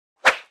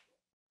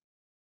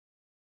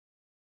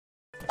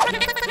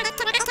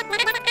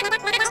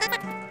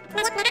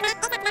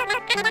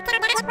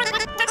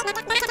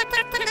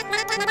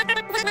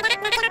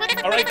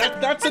Alright,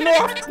 that's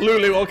enough,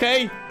 Lulu,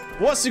 okay?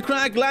 What's the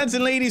crack, lads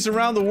and ladies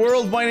around the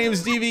world? My name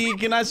is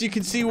Deebeegeek, and as you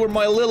can see, we're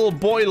my little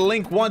boy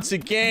Link once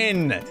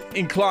again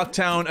in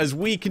Clocktown as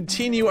we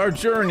continue our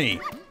journey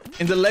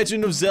in The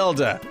Legend of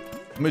Zelda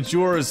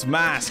Majora's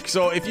Mask.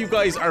 So if you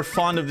guys are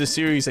fond of the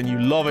series and you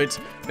love it,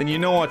 then you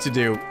know what to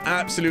do.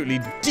 Absolutely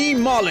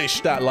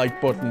demolish that like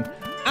button.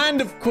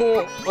 And of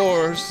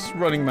course,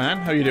 Running Man,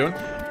 how you doing?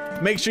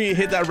 Make sure you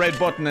hit that red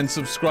button and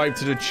subscribe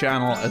to the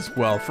channel as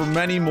well for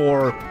many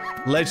more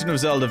Legend of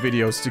Zelda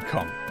videos to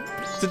come.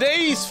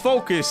 Today's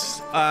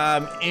focus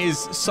is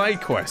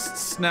side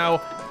quests. Now,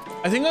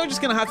 I think I'm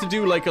just gonna have to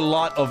do like a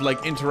lot of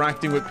like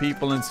interacting with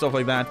people and stuff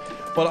like that.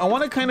 But I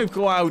want to kind of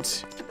go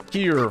out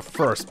here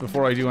first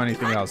before I do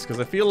anything else,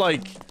 because I feel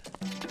like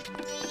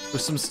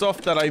there's some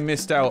stuff that I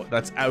missed out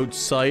that's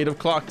outside of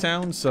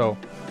Clocktown. So,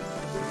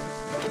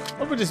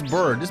 what about this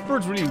bird? This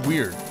bird's really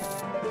weird.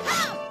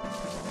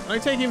 Can I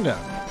take him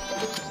down?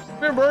 Come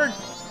here, bird.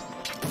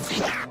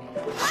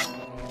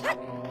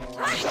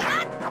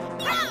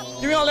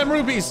 Give me all them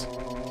rupees.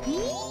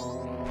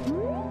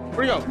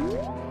 Where'd he go?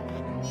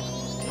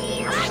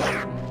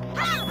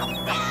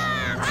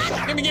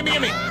 Gimme, gimme,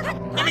 gimme.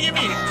 Gimme,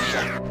 gimme.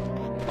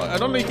 I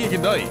don't think he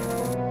can die.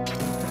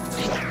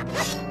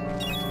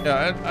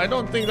 Yeah, I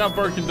don't think that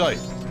bird can die.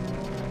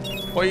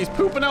 Well, he's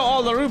pooping out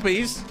all the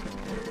rupees.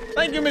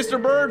 Thank you,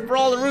 Mr. Bird, for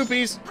all the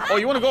rupees. Oh,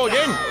 you want to go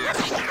again?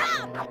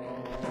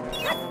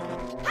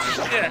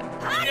 Yeah.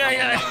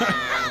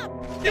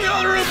 Give me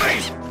all the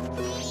rupees.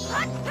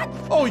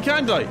 Oh, he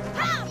can die.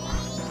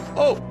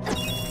 Oh.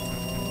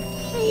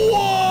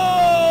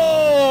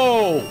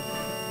 Whoa!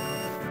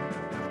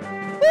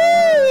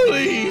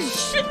 Holy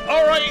shit.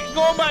 Alright,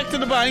 going back to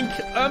the bank.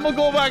 I'm gonna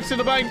go back to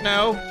the bank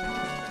now.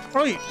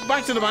 Right,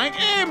 back to the bank.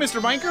 Hey,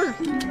 Mr. Banker.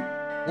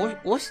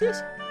 What's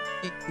this?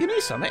 You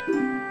need something?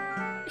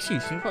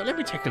 Excuse me, but let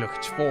me take a look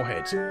at your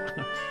forehead.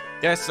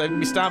 Yes, I'd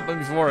be stamping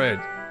my forehead.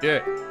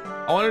 Yeah.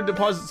 I want to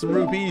deposit some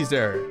rupees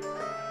there.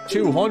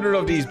 200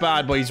 of these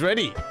bad boys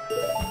ready.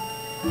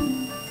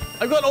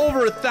 I've got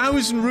over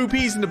 1,000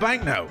 rupees in the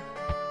bank now.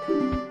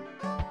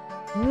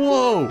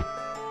 Whoa.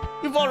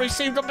 You've already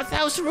saved up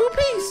 1,000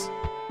 rupees.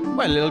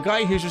 Well, little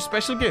guy, here's your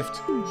special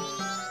gift.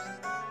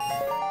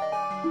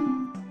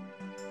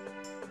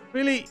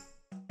 Really?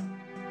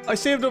 I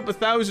saved up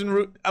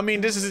 1,000 I mean,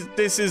 this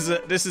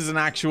is an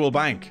actual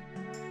bank.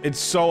 It's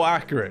so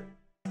accurate.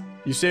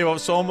 You save up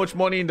so much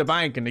money in the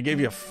bank and they give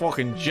you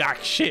fucking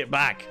jack shit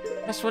back.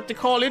 That's what they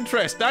call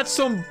interest. That's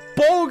some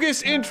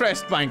bogus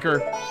interest, banker.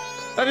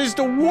 That is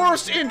the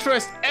worst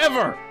interest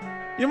ever.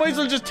 You might as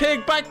well just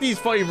take back these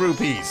 5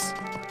 rupees.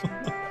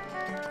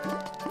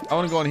 I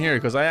want to go in here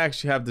because I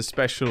actually have the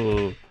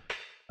special,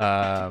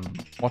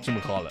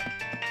 whatchamacallit.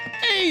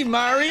 Hey,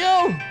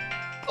 Mario!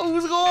 Oh,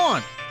 what's going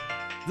on?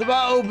 The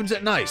bar opens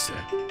at night, sir.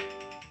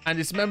 And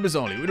it's members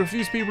only. We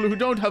refuse people who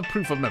don't have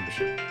proof of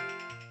membership.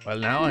 Well,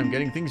 now I'm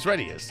getting things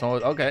ready. So,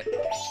 okay.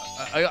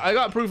 I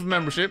got proof of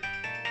membership.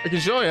 I can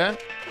show you.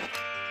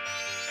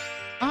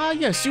 Ah,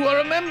 yes, you are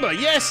a member.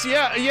 Yes,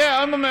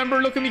 yeah, I'm a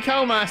member. Look at me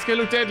cow mask. I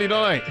look deadly,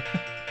 don't I?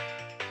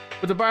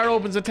 But the bar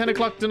opens at 10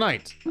 o'clock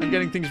tonight. I'm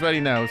getting things ready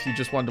now if you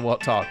just want to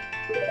talk.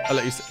 I'll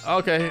let you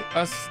okay,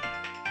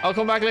 I'll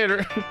come back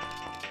later.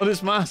 Oh,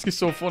 this mask is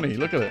so funny.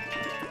 Look at it.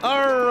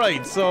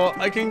 Alright, so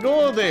I can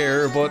go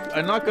there, but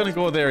I'm not going to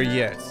go there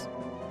yet.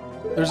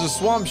 There's a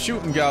swamp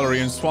shooting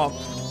gallery and swamp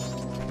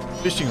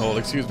fishing hole,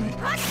 excuse me.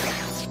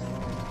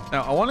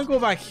 Now, I want to go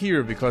back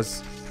here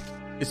because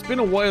it's been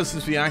a while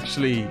since we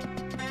actually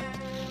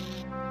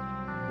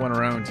went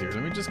around here.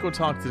 Let me just go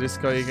talk to this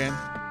guy again.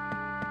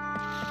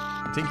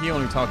 I think he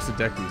only talks to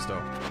Deku's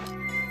though.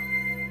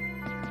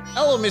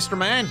 Hello, Mr.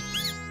 Man.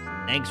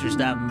 Thanks for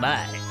stopping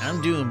by.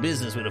 I'm doing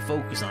business with a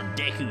focus on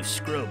Deku's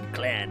scrub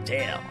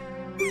clientele.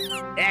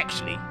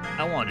 Actually,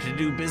 I wanted to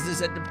do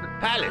business at the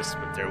palace,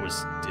 but there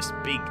was this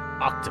big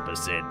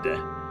octopus and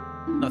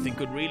nothing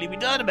could really be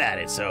done about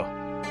it, so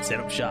I set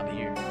up shop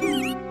here.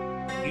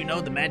 You know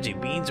the magic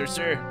beans,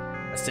 sir?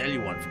 I'll sell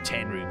you one for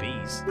 10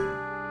 rupees.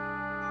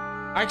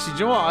 Actually, do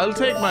you know what? I'll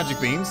take magic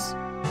beans.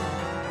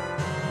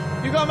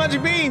 You got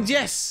magic beans,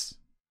 yes!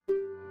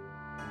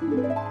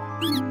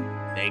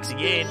 Thanks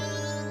again.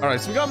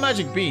 Alright, so we got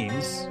magic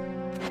beans,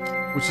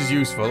 which is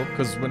useful,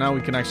 because now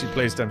we can actually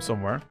place them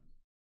somewhere.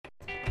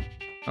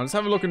 Now let's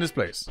have a look in this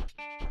place.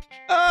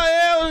 Oh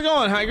yeah, how's it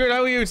going, Haggard?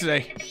 How are you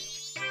today?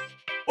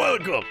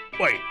 Welcome.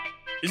 Wait,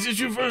 is this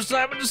your first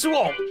time in the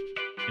swamp?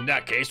 In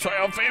that case, try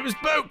our famous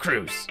boat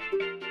cruise.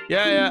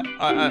 Yeah,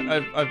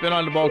 I've been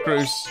on the boat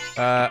cruise.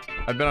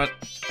 I've been on...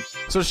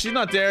 So she's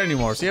not there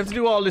anymore, so you have to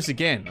do all this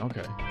again.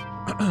 Okay.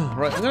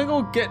 Right, I'm gonna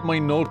go get my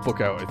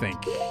notebook out, I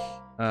think.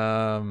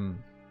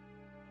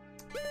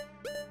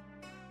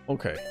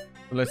 Okay,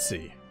 let's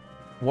see.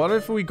 What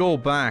if we go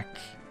back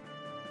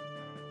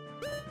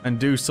and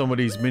do some of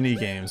these mini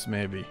games,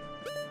 maybe?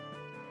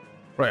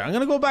 Right, I'm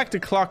gonna go back to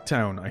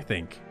Clocktown, I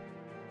think.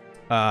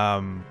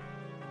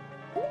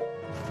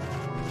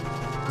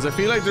 Because I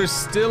feel like there's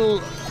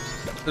still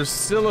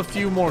a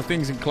few more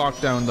things in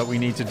Clockdown that we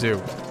need to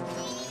do.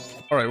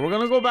 All right, we're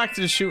gonna go back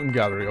to the shooting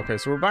gallery. Okay,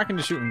 so we're back in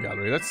the shooting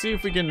gallery. Let's see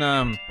if we can.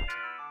 I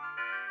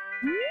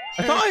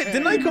thought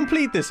didn't I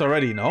complete this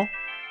already? No.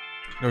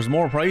 There's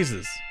more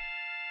prizes.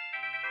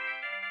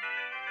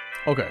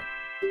 Okay.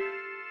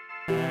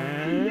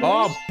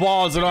 Oh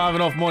balls! I don't have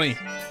enough money.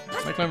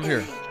 I climb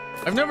here.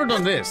 I've never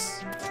done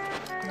this.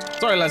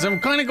 Sorry, lads. I'm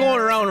kind of going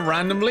around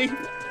randomly,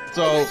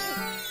 so.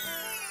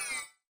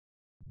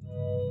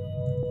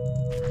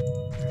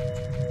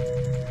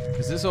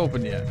 Is this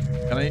open yet?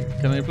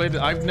 Can I play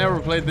this? I've never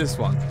played this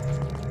one.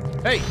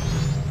 Hey!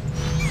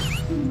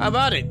 How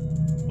about it?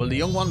 Will the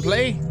young one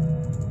play?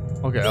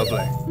 Okay, I'll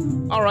play.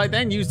 Alright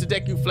then, use the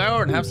Deku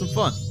flower and have some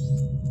fun.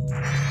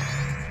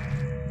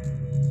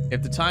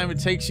 If the time it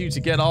takes you to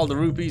get all the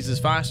rupees is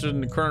faster than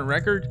the current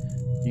record,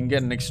 you can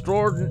get an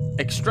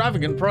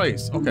extravagant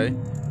prize. Okay.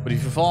 But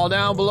if you fall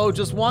down below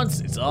just once,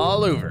 it's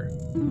all over.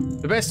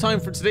 The best time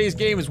for today's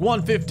game is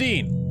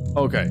 1:15.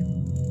 Okay.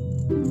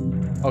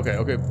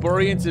 Okay,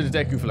 bury into the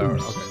Deku flower.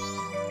 Okay.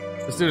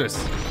 Let's do this.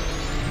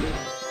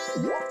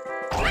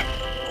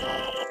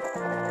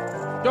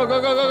 Go,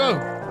 go, go, go, go!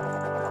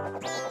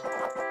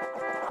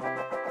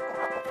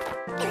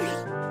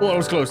 Oh, that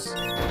was close.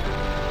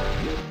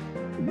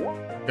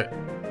 Okay.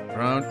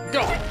 Around.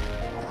 Go!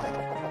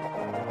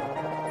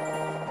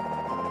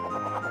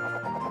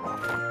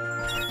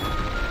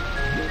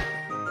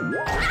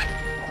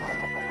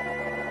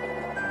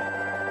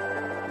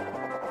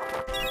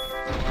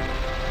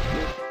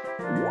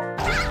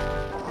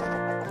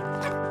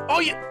 Oh,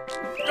 yeah!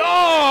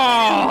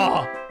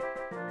 Oh!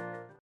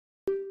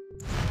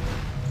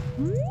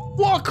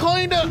 What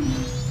kind of...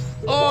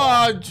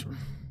 Oh...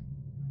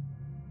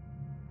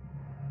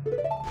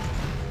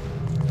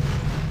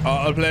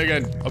 I'll play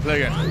again. I'll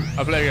play again.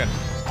 I'll play again.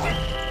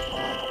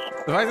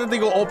 The fact that they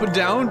go up and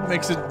down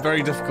makes it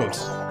very difficult.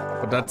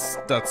 But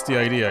that's the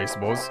idea, I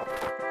suppose.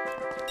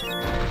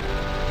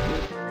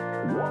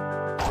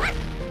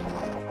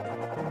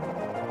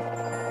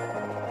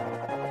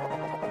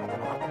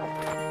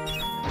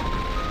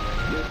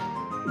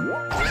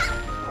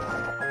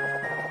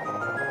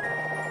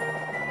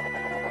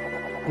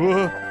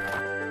 Whoa.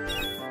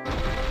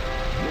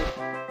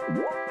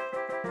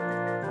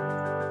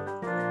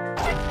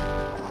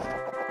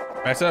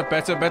 Better,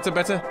 better, better,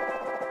 better.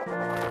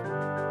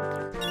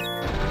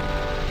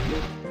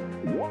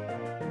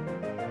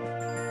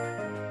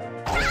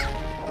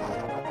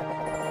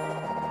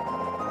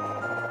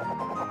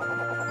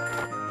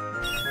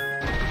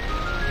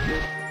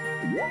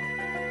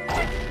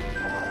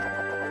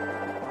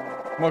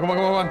 Come on, come on,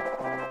 come on, come on.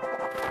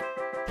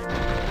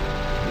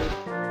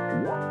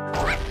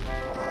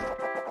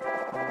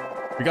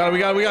 We got it, we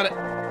got it, we got it.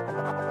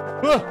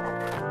 Whoa.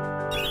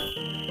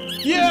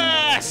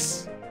 Yes!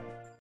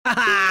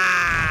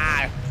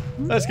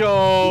 Let's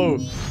go!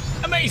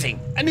 Amazing!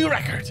 A new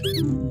record!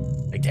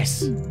 Like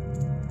this.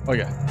 Oh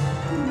yeah.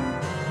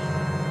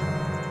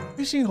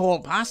 Fishing hole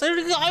pass? I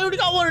already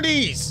got one of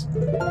these!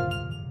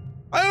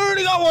 I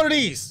already got one of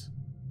these!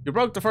 You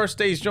broke the first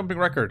day's jumping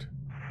record.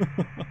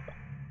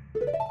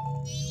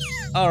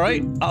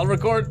 Alright, I'll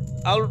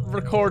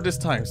record this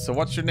time. So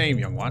what's your name,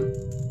 young one?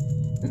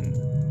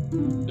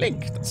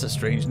 Link, that's a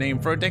strange name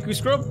for a Deku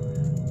scrub.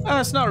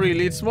 It's not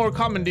really, it's more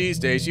common these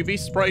days. You'd be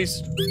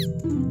surprised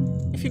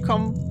if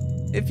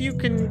you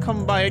can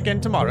come by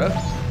again tomorrow.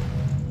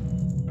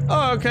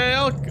 Oh, okay,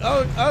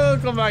 I'll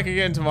come back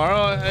again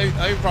tomorrow.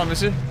 I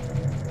promise you.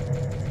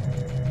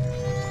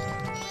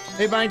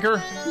 Hey banker,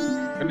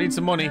 I need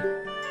some money.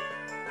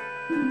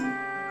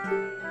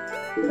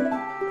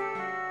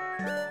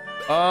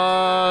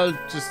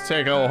 Just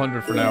take out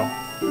 100 for now.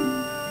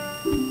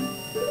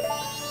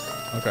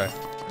 Okay.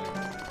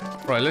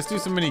 Right, let's do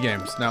some mini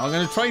games. Now I'm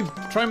gonna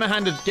try my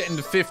hand at getting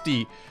to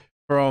 50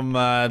 from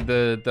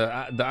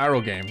the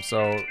arrow game.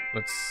 So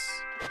let's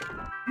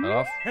that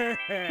off.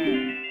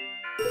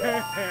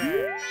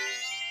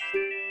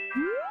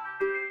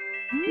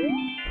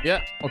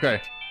 Yeah.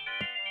 Okay.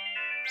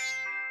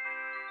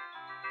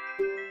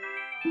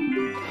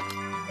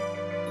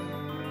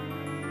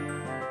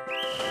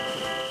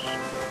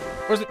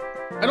 Where's it?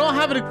 I don't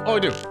have it. Oh, I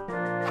do.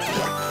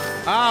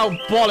 Oh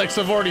bollocks!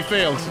 I've already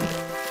failed.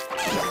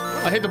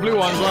 I hit the blue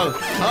one as well.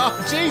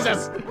 Oh,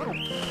 Jesus!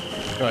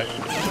 Right.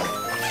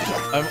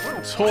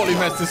 I've totally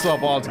messed this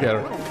up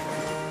altogether.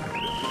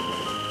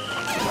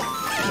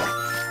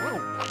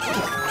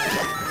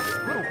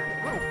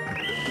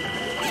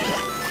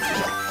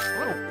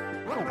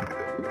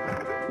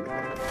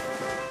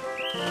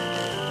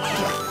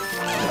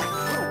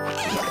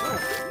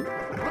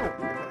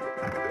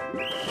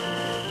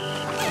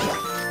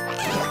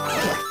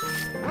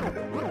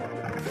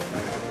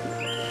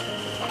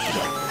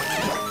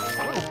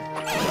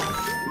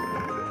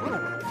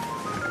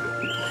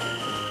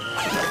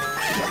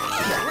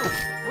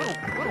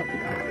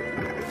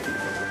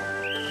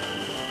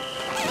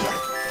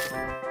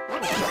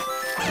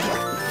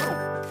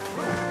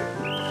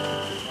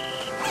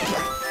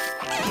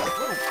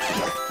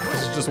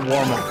 Just a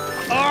warm up.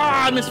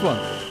 Ah, I missed one.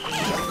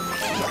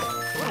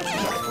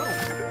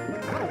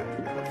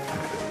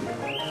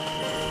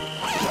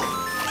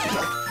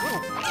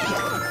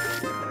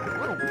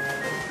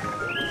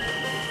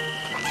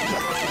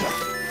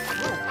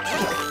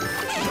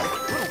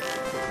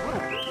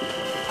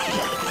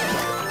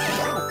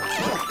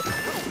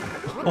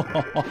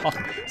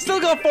 Still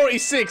got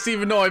 46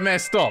 even though I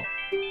messed up.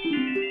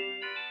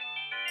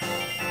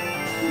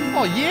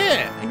 Oh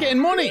yeah, I'm getting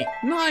money.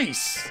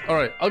 Nice. All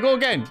right, I'll go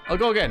again. I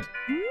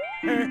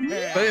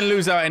didn't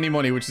lose out any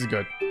money, which is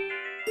good.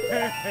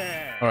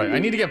 All right, I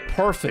need to get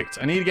perfect.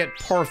 I need to get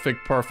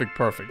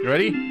perfect. You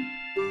ready?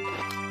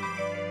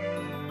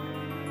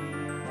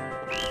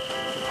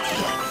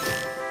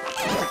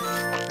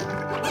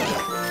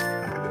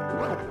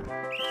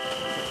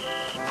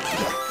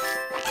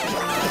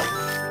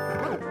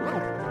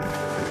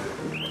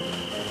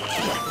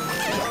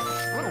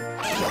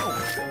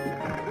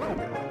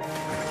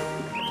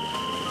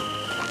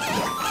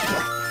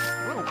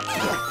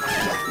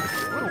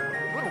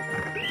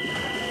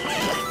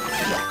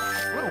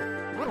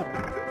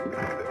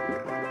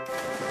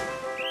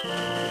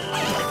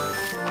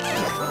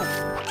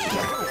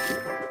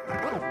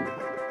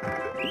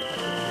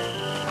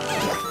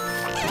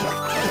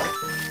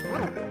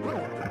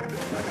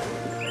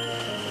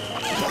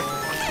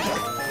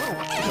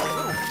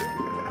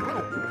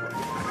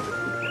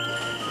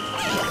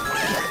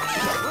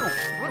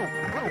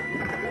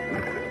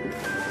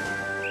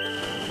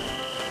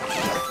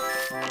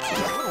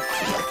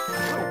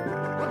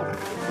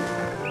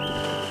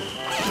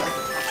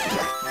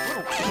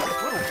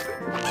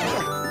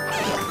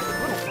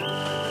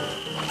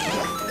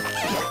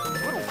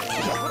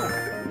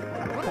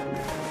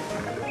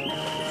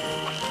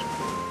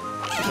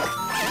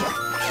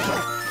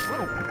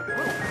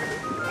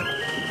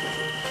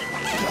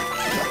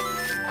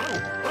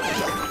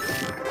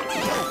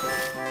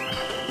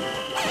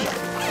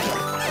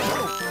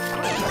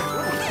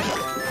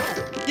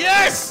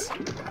 Yes!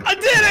 I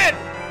did it!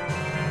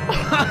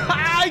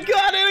 I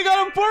got it! I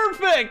got it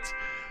perfect!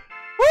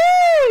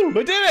 Woo!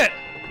 I did it!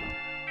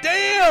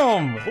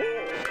 Damn!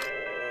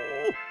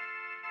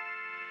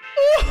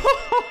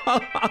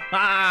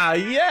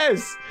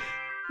 Yes!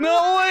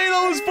 No way,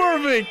 that was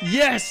perfect!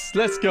 Yes!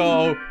 Let's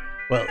go!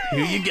 Well,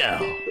 here you go.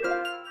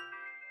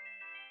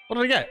 What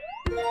did I get?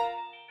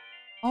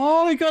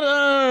 Oh, I got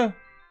a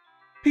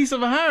piece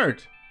of a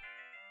heart.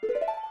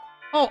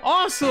 Oh,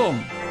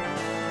 awesome!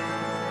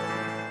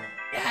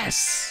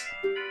 Yes!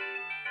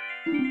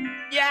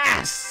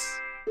 Yes!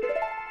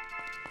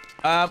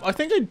 I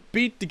think I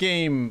beat the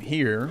game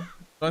here.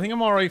 So I think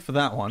I'm alright for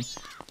that one.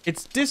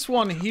 It's this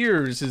one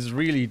here is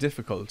really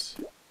difficult.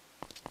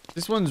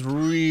 This one's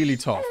really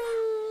tough.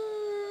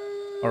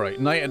 Alright,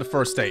 night at the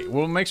first day.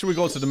 We'll make sure we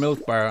go to the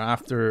milk bar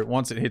after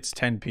once it hits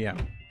 10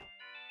 p.m.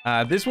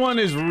 This one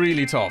is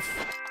really tough.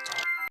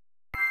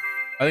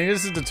 I think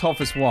this is the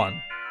toughest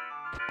one.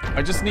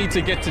 I just need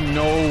to get to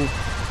know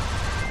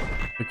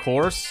the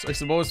course, I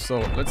suppose. So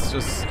let's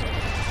just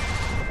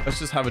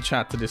have a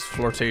chat to this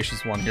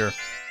flirtatious one here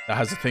that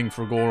has a thing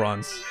for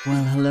Gorons.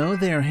 Well, hello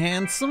there,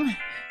 handsome.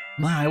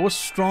 My, what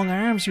strong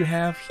arms you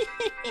have.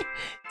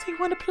 Do you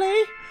want to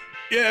play?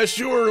 Yeah,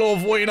 sure,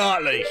 love. Why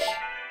not, like?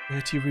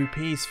 30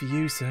 rupees for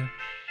you, sir.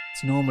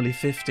 It's normally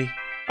 50.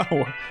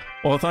 Oh,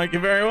 well, thank you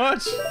very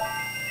much.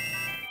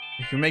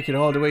 You can make it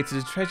all the way to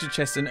the treasure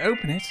chest and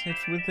open it.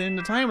 If within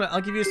the time,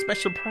 I'll give you a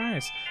special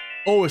prize.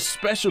 Oh, a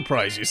special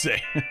prize, you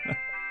say?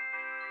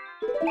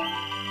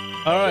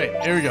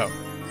 Alright, here we go.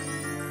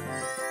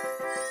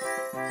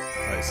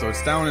 Alright, so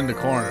it's down in the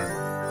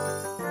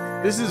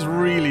corner. This is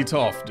really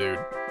tough, dude.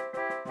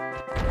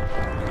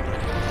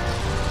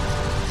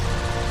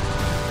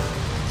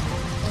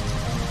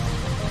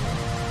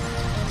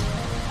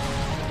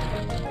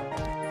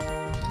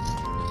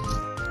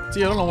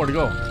 See, I don't know where to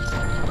go.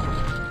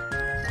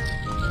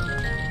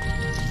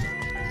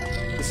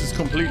 This is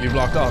completely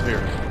blocked off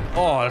here.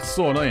 Oh, that's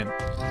so annoying.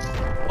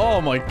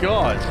 Oh my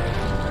god.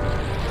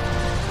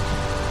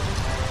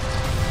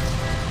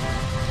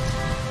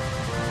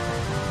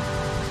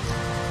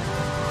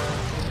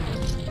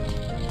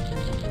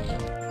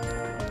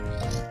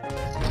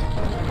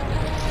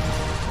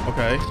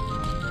 Okay.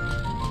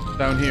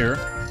 Down here.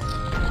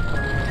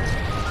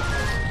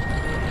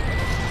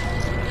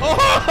 Oh!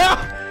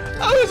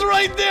 I was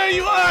right there,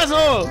 you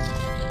asshole!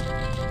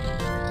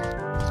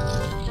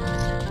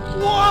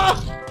 What?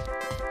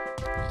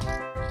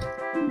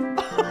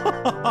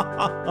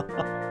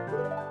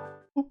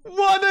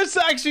 What? That's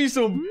actually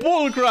some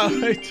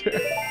bullcrap right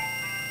there.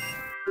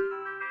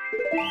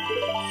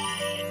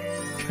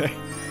 Okay.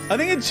 I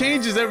think it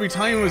changes every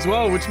time as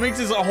well, which makes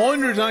this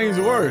 100 times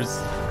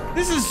worse.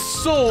 This is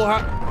so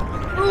hard.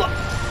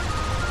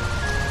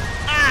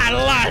 Ah,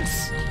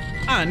 lads!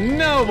 Ah,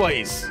 no,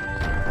 boys!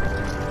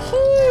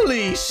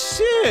 Holy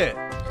shit!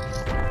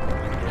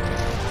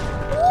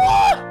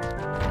 What?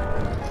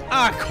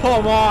 Ah,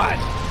 come on!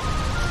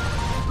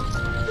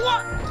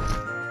 What?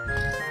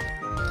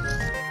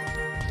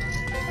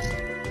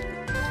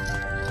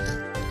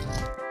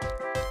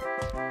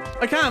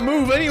 I can't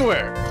move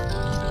anywhere.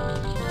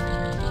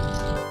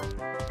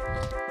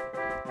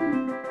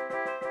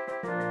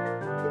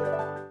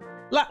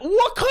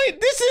 What kind?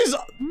 This is...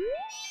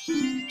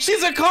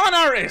 She's a con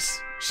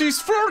artist. She's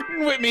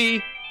flirting with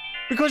me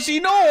because she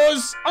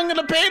knows I'm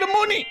gonna pay the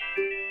money.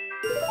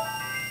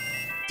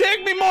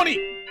 Take me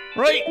money,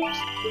 right?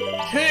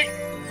 Take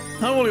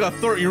I've only got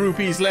 30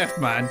 rupees left,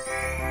 man.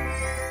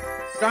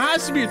 There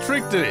has to be a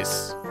trick to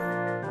this.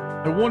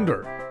 I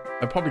wonder.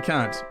 I probably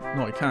can't.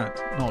 No, I can't.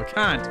 No, I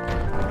can't.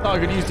 I thought I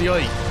could use the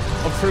eye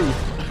of truth.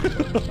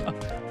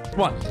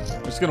 Come on.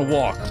 I'm just gonna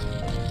walk.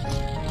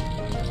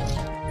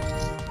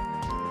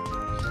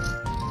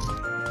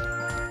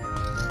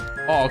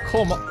 Oh,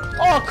 come on.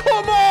 Oh,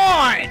 come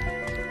on!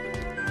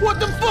 What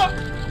the fuck?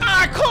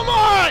 Ah, come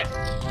on!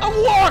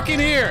 I'm walking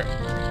here!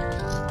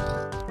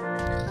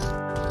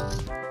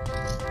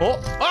 Oh,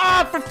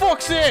 ah, for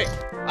fuck's sake!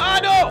 Ah,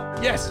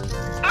 no! Yes!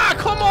 Ah,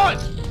 come on!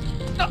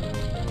 No!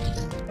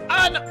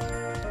 Ah, no!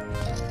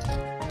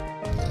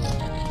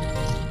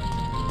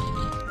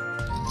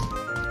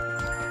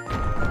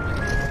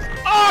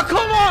 Oh,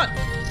 come on!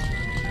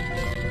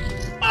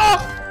 Oh!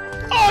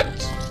 Oh!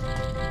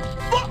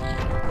 Fuck!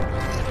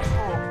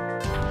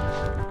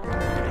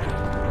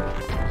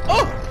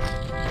 Oh!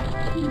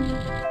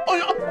 Oh,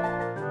 no!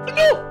 No!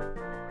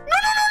 No,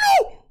 no, no, no!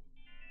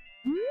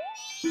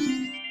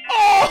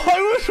 Oh, I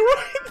was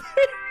right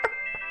there!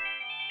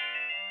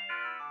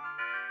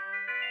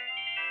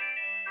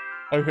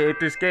 I hate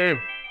this game.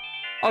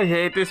 I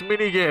hate this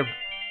minigame.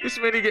 This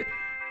minigame.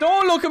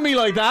 Don't look at me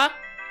like that!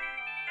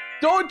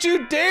 Don't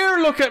you dare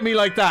look at me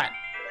like that!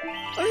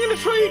 I'm gonna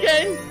try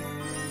again!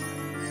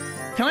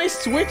 Can I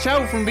switch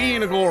out from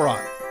being a Goron?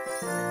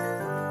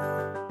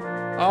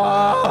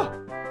 Ah!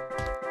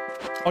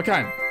 I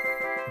can.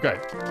 Okay.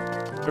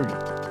 Here we go.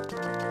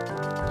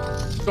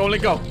 Go,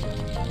 let go.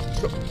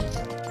 Go.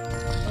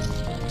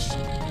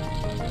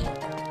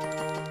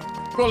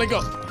 Go, let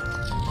go.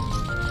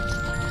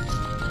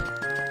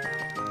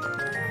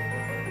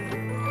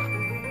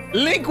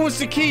 Link was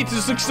the key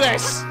to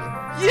success!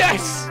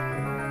 Yes!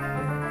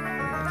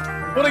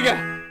 What'd I get?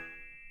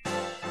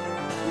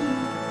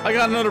 I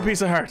got another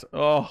piece of heart.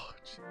 Oh.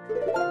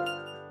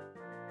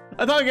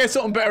 I thought I'd get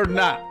something better than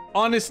that.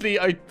 Honestly,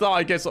 I thought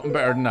I'd get something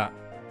better than that.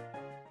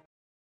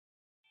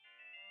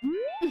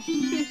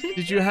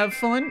 Did you have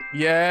fun?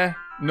 Yeah.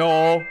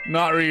 No,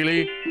 not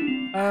really.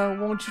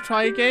 Won't you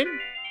try again?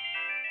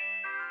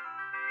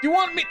 Do you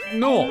want me?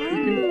 No. You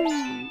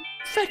can...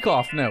 Feck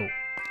off now.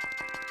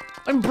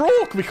 I'm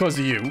broke because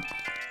of you.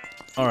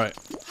 Alright.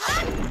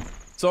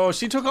 So,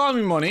 she took all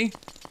my money.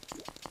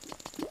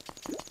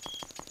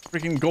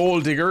 Freaking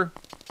gold digger.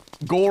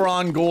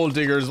 Goron gold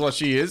digger is what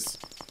she is.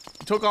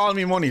 She took all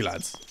my money,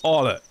 lads.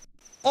 All of it.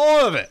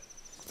 All of it.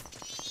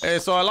 Hey,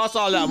 so I lost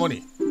all that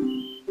money.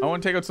 I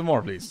want to take out some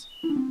more, please.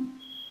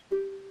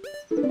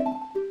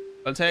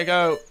 I'll take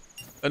out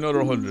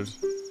another 100.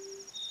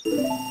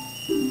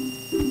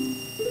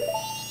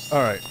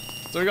 Alright.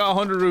 So we got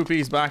 100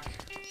 rupees back.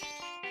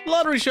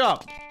 Lottery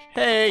shop.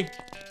 Hey.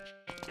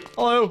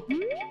 Hello.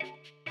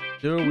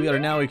 So we are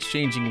now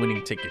exchanging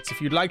winning tickets. If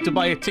you'd like to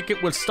buy a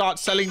ticket, we'll start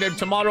selling them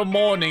tomorrow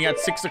morning at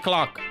 6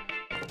 o'clock.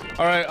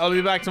 Alright, I'll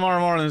be back tomorrow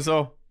morning,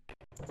 so...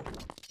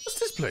 What's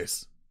this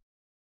place?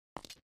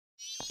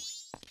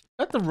 Is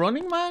that the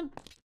Running Man?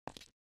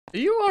 Are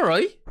you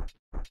alright?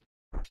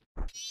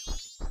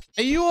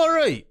 Are you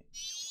alright?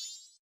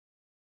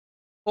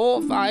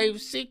 4,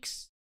 5,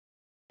 6.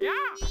 Yeah.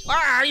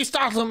 Ah, you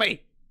startled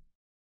me.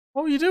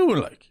 What were you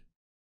doing, like?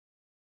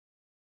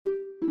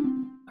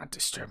 Not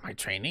disturb my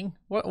training.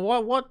 What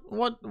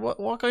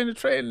kind of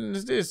training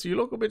is this? You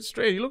look a bit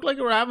strange. You look like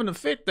you were having a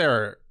fit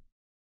there.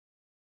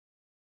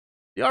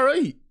 You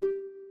alright?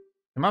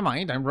 In my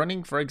mind, I'm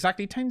running for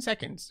exactly 10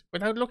 seconds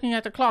without looking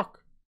at the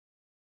clock.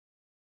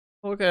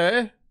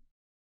 Okay.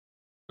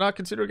 Not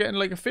consider getting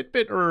like a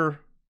Fitbit or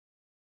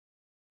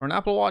an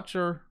Apple Watch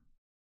or...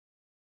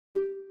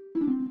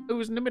 It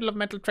was in the middle of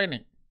mental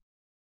training.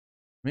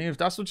 I mean, if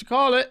that's what you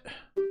call it.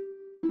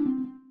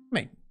 I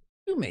mean,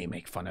 you may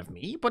make fun of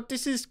me, but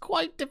this is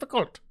quite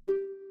difficult.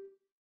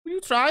 Will you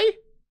try?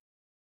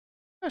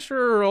 Yeah,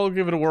 sure, I'll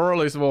give it a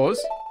whirl, I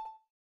suppose.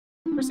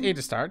 Press A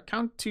to start.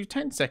 Count to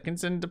 10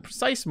 seconds, and the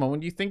precise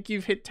moment you think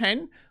you've hit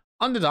 10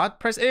 on the dot,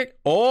 press A.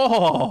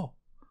 Oh!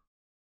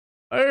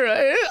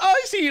 Alright.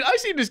 I've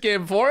seen this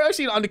game before. I've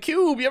seen it on the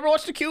Cube. You ever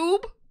watched the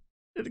Cube?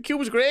 The Cube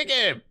was a great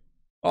game.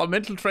 All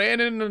mental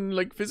training and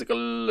like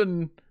physical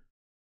and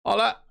all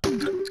that.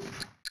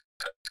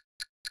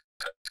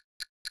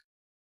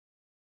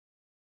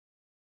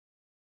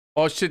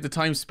 Oh shit, the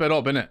time's sped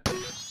up, innit?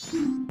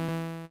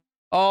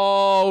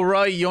 Oh,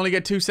 right, you only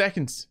get 2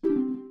 seconds.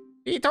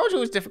 He told you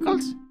it was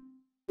difficult.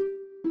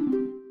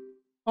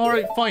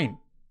 Alright, fine.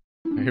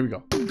 Okay, here we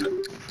go.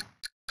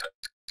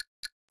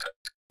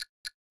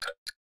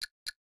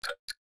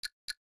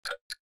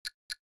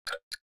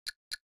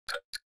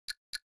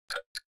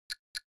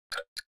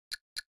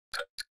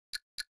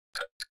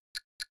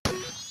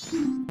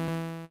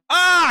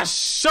 Ah,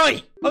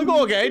 shite! I'll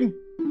go again.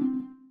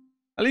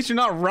 At least you're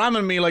not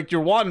ramming me like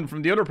you're one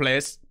from the other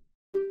place.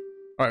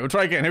 Alright, we'll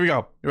try again. Here we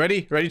go. You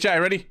ready? Ready, chat?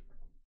 Ready?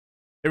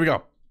 Here we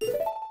go.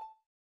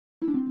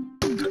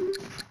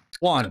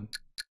 1,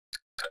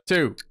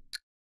 2,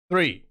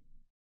 3,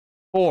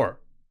 4,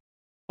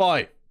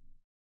 5,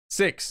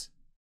 6,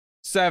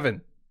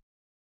 7,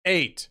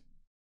 8,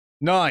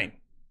 9,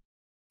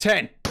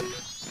 10.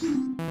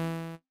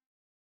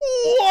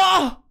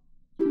 Ah!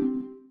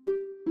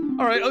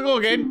 Alright, I'll go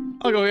again.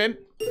 I'll go again.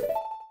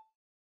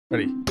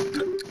 Ready.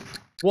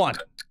 1,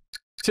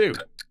 2,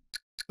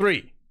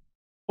 3,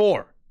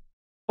 4,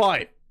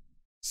 5,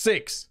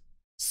 6,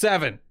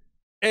 7,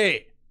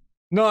 8,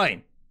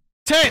 9,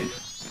 10.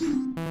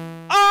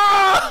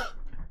 Ah!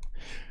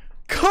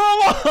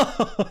 Come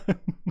on!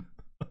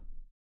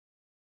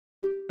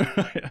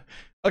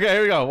 Okay,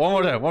 here we go. One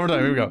more time.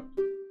 Here we go.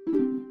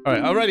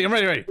 Alright, I'm ready.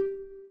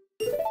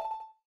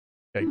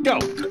 Okay, go.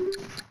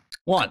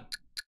 1,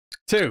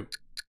 2,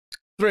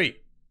 3,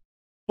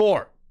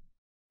 4,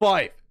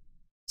 5,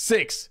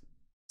 6,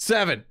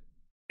 7,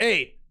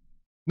 8,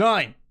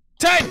 9,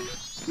 10!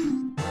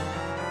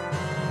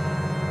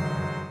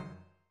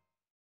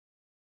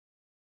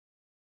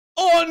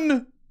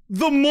 On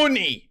the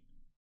money!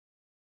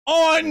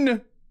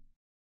 On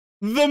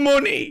the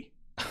money!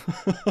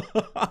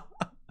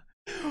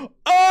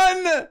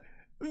 On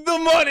the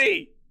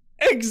money!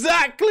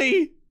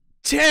 Exactly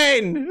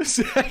 10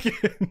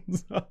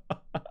 seconds!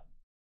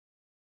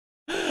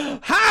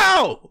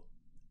 How?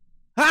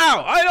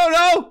 I don't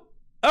know!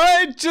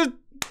 I just...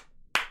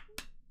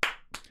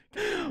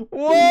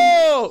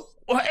 Whoa!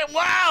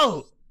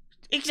 Wow!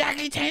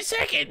 Exactly 10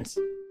 seconds!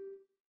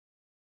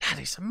 That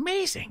is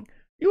amazing.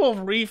 You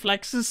have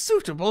reflexes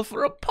suitable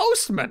for a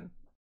postman.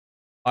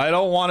 I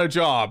don't want a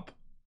job.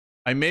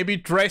 I may be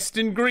dressed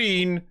in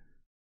green,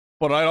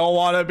 but I don't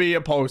want to be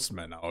a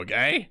postman,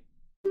 okay?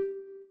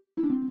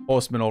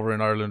 Postman over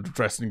in Ireland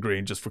dressed in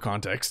green, just for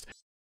context.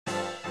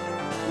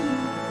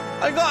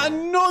 I got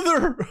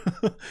another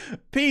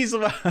piece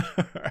of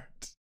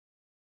art.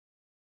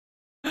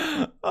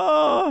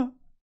 Oh.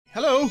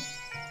 Hello. You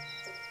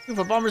have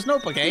a bomber's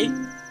notebook, eh?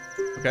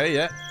 Okay,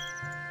 yeah.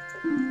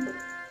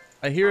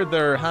 I hear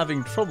they're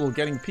having trouble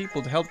getting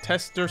people to help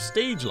test their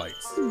stage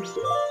lights.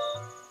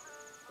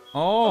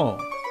 Oh.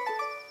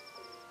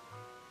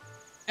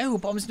 Oh,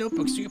 bomber's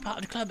notebooks, so you're part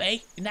of the club, eh?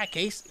 In that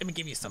case, let me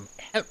give you some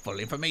helpful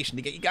information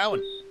to get you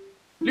going.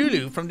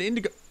 Lulu from the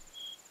Indigo...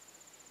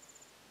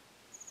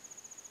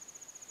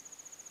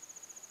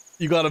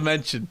 You gotta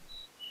mention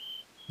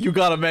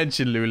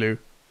Lulu.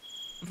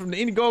 From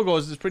the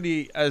Indiegogos is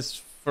pretty,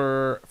 as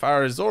far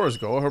as Zoras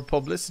go, her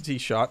publicity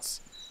shots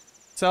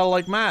sell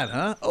like mad,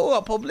 huh? Oh,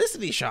 a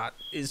publicity shot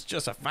is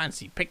just a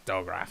fancy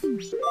pictograph.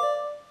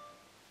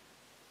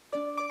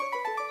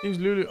 Seems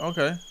Lulu,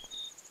 okay.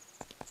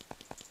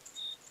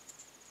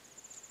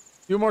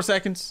 Few more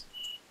seconds.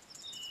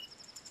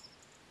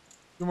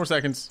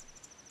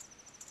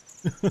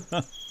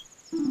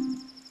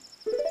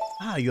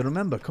 Ah, you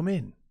remember, come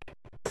in.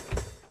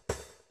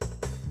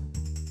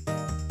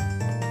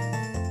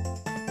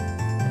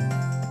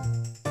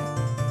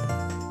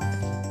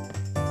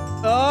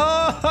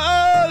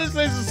 Oh, this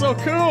place is so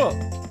cool.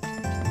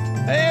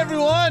 Hey,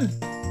 everyone.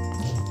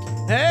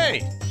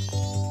 Hey,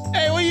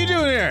 what are you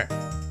doing here?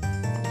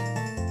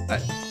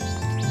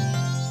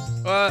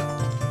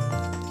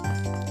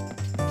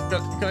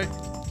 Can I?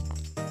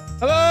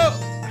 Hello?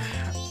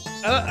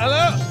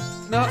 Hello?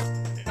 No,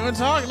 you want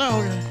to talk? No.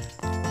 Okay.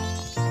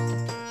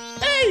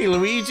 Hey,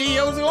 Luigi,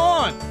 how's it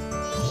going?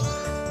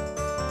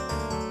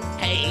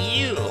 Hey,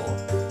 you.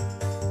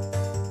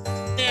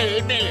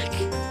 Milk.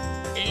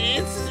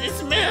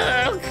 It's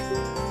milk.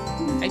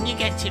 And you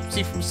get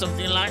tipsy from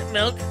something like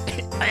milk.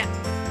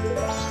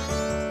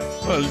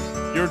 Well,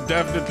 you're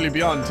definitely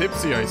beyond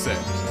tipsy, I say.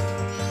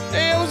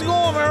 Hey, how's it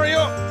going,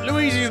 Mario?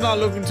 Luigi's not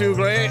looking too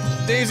great.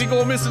 Daisy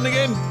go missing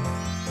again?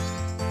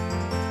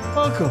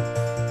 Welcome.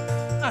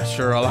 Ah,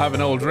 sure, I'll have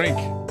an old drink.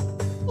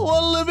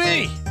 What'll it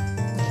be?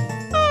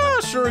 Ah,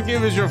 sure,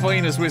 give us your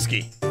finest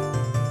whiskey.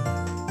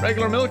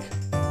 Regular milk?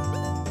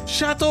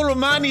 Chateau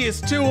Romani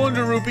is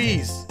 200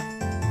 rupees.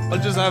 I'll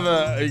just have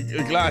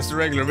a glass of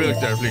regular milk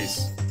there,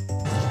 please.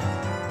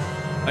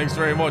 Thanks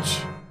very much.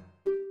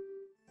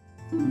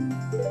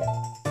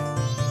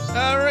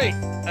 Alright,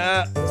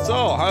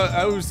 so,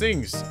 how's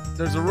things?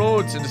 There's a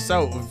road to the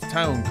south of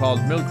town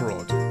called Milk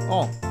Road.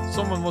 Oh,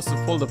 someone must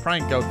have pulled a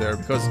prank out there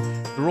because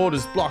the road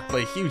is blocked by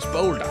a huge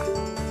boulder.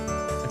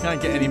 I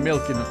can't get any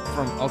milk in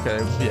from...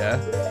 Okay, yeah.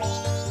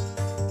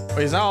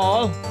 Wait, is that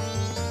all?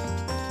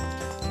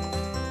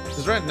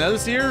 Is there anything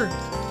else here?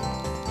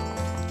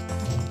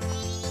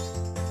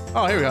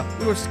 Oh, here we go.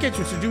 We were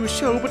scheduled to do a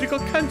show, but it got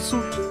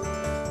cancelled.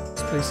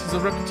 This place has a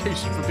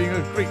reputation for being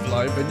a great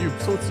live venue,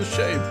 so it's a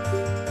shame.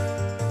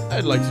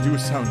 I'd like to do a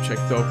sound check,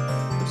 though.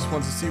 I just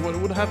want to see what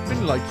it would have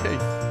been like. Hey,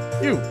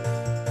 you.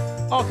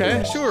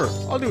 Okay, sure.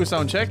 I'll do a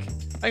sound check.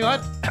 Hang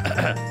on.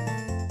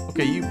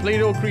 Okay, you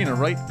played Ocarina,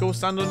 right? Go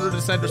stand under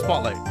the center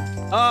spotlight.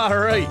 Ah,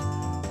 right.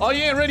 Oh,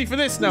 you ain't ready for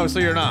this now, so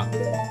you're not.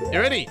 You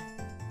ready?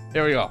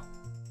 Here we go.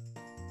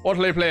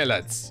 What'll I play,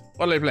 lads?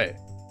 What'll I play?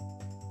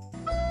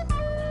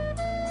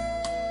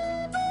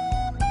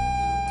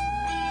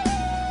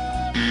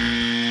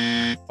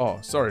 Oh,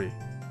 sorry.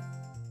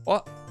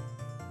 What?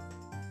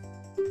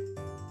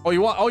 Oh,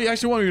 you want? Oh, you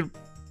actually want me to?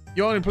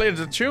 You want me to play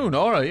the tune?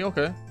 All right,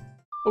 okay.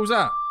 What was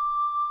that?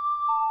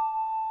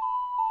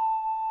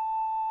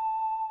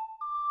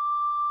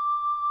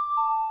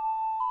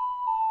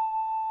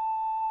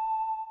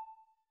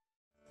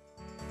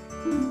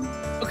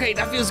 Okay,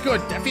 that feels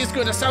good. That feels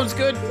good. That sounds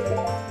good.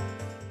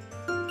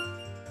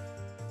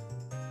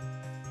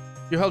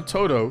 You help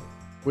Toto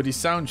with his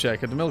sound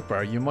check at the milk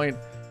bar. You might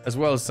as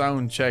well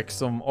sound check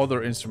some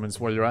other instruments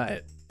while you're at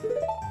it.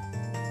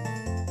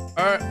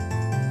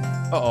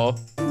 Uh-oh.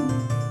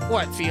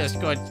 What feels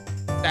good?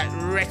 That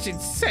wretched,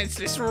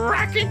 senseless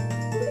racket?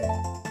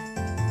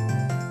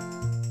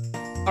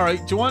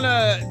 Alright, do you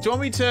want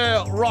me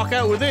to rock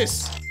out with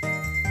this?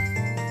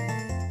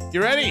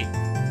 You ready?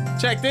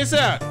 Check this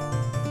out.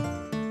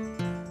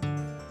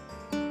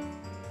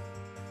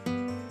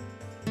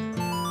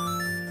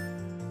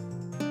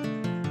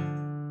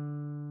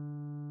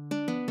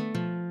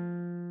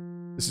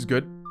 This is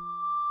good.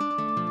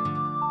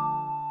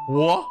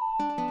 What?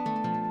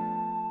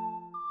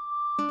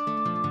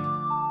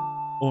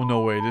 Oh,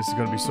 no way. This is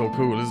gonna be so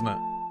cool, isn't it?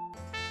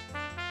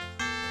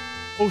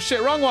 Oh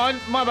shit, wrong one.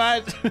 My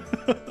bad.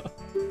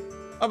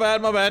 My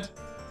bad, my bad.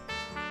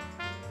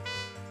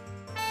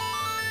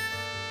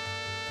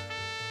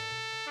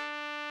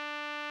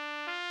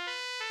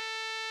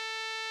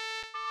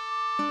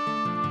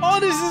 Oh,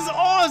 this is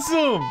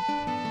awesome!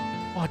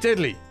 Oh,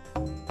 deadly.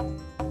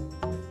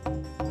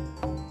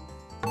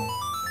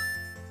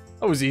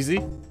 That was easy.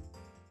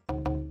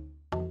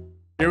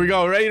 Here we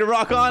go. Ready to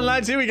rock on,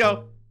 lads? Here we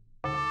go.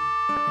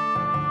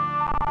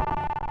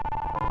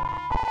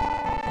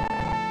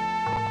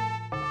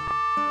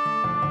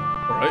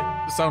 Alright,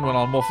 the sound went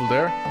all muffled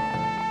there.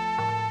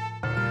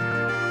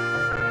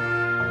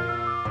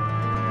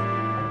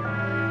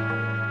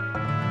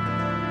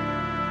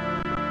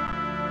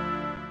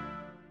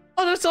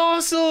 Oh, that's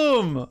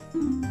awesome!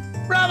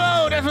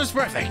 Bravo! That was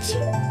perfect!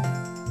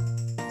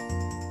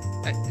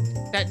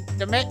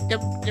 The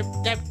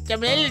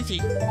melody.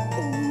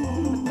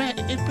 Man,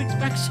 it brings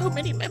back so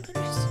many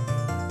memories.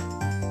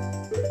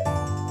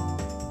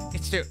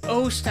 It's their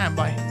Oh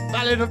Standby,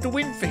 Ballad of the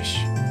Windfish.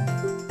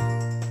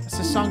 That's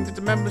a song that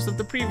the members of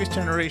the previous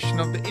generation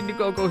of the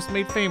Indiegogo's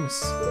made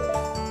famous.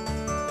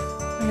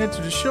 I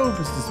entered the show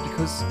business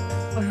because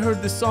I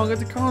heard this song at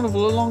the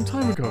carnival a long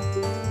time ago.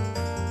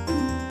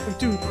 By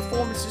doing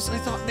performances, I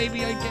thought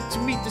maybe I'd get to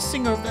meet the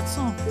singer of that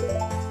song.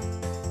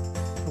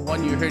 The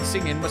one you heard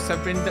singing must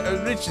have been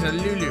the original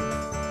Lulu,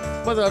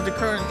 mother of the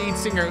current lead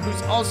singer,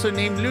 who's also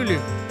named Lulu.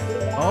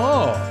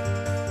 Oh.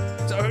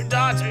 So her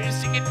daughter is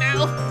singing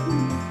now?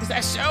 Is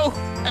that so?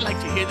 I'd like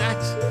to hear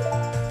that.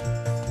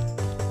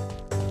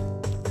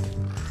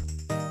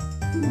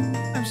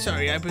 I'm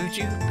sorry I booed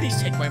you. Please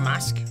take my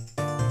mask.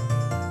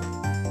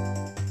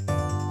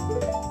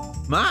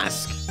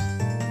 Mask?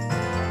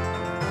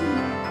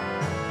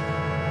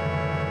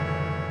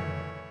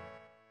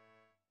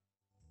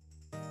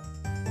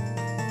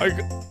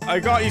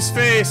 I got his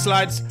face,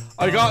 lads.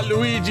 I got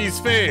Luigi's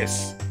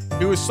face.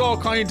 He was so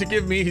kind to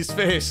give me his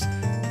face.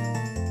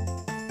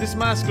 This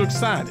mask looks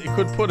sad. It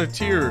could put a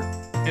tear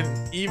in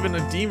even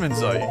a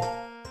demon's eye.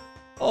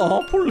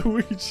 Oh, poor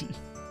Luigi.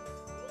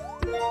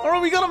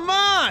 Alright, we got a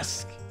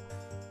mask.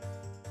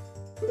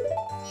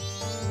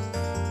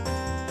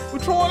 We're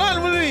throwing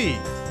on with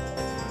it.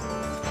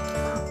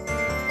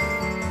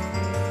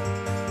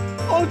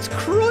 Oh, it's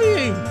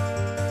crying.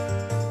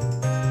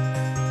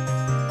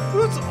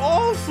 That's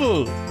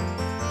awful.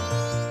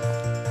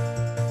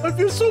 I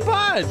feel so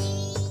bad.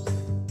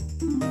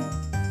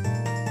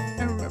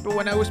 I remember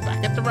when I was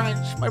back at the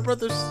ranch, my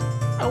brothers,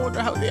 I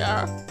wonder how they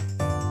are.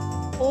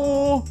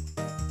 Oh,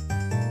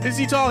 is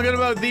he talking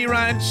about the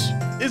ranch?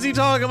 Is he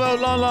talking about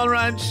Lon Lon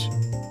Ranch?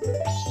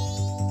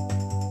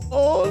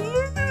 Oh,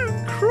 look at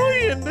him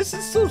crying. This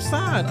is so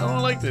sad. I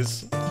don't like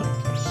this. It's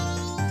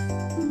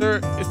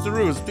the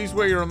rules. Please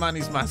wear your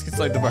Romani's mask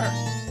inside the bar.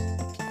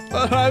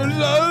 But I'm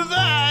so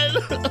sad.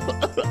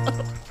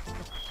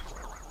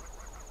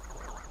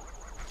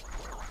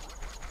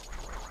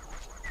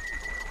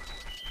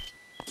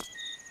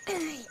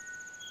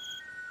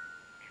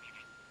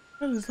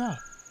 What is that?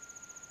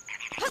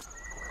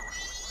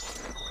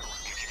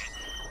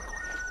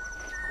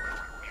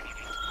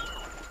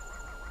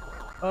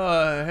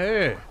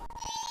 Hey.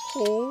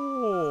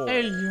 Oh. I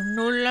am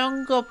no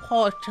longer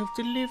part of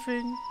the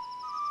living.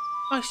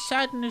 My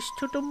sadness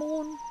to the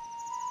moon.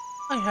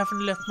 I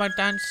haven't left my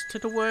dance to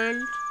the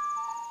world.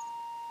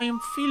 I am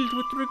filled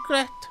with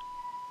regret.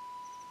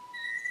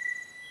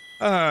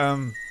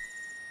 Want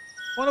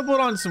to put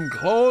on some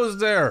clothes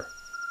there?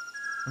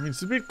 I mean,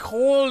 it's a bit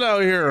cold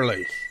out here,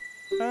 like.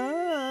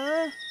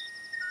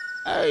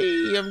 I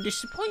am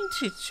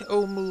disappointed,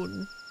 O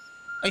moon.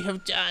 I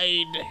have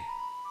died.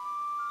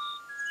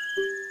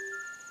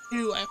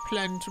 Do I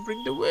plan to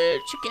bring the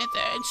world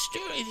together and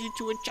stir it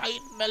into a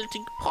giant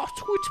melting pot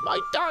with my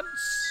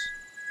dance?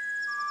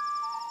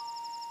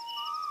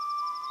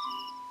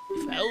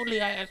 If only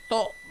I had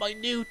taught my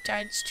new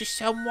dance to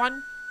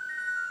someone.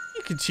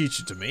 You can teach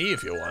it to me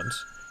if you want.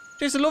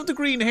 Jace, I love the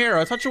green hair.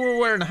 I thought you were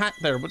wearing a hat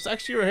there, but it's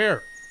actually your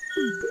hair.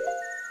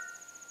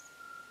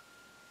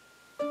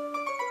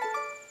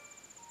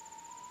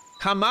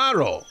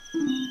 Camaro,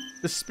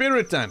 the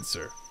spirit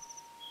dancer.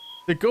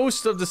 The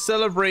ghost of the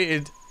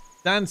celebrated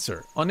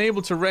dancer.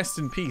 Unable to rest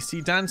in peace,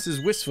 he dances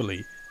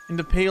wistfully in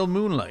the pale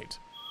moonlight.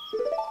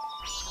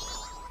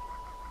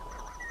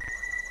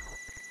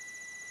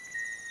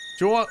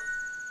 Do you want...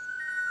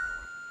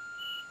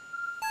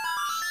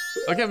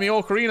 I'll get me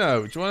ocarina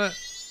out. Do you want to...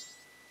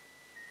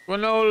 You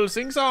want an old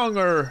sing-song,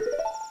 or...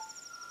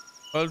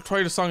 I'll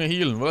try the Song of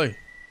Healing, will I?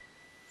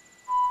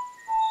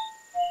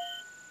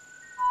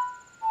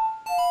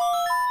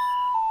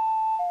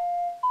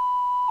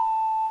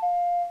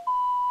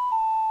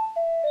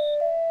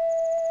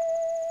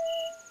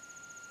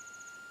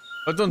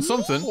 I've done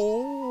something.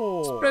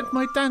 Oh. Spread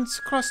my dance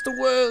across the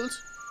world.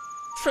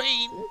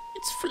 Train,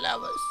 it's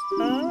flowers.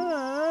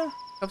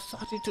 I've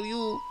taught it to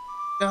you.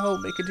 Now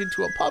make it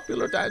into a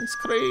popular dance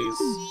craze.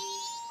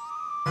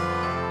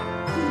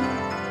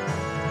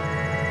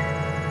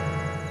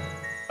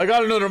 I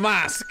got another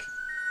mask.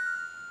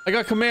 I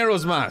got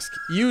Camaro's mask.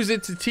 Use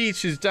it to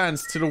teach his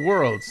dance to the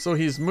world so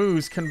his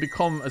moves can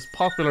become as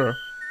popular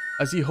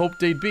as he hoped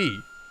they'd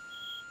be.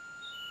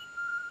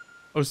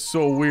 Oh,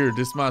 so weird.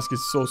 This mask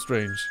is so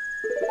strange.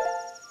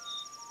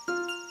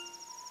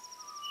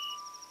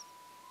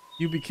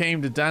 You became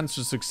the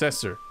dancer's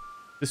successor.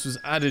 This was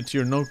added to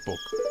your notebook.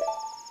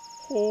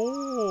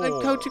 Oh.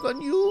 I'm counting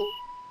on you.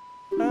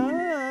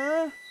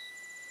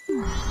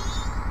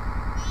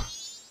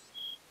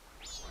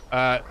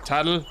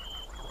 Taddle.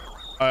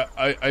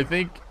 I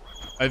think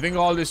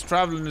all this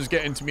traveling is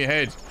getting to me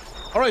head.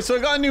 All right, so I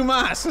got a new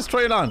mask. Let's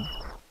try it on.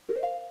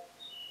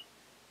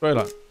 Try it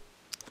on.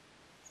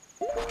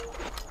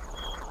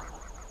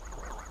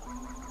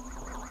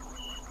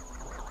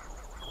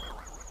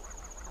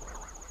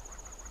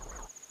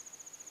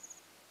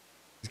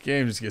 This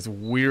game just gets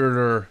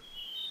weirder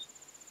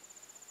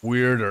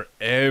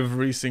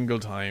every single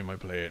time I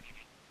play it.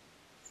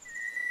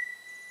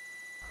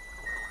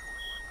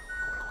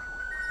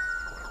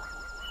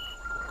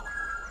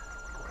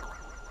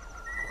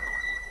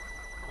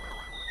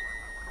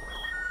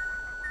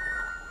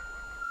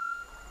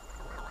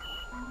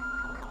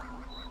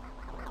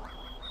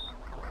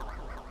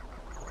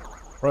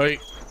 Right.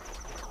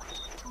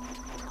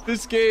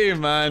 This game,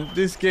 man.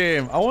 This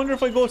game. I wonder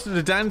if I go to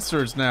the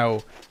dancers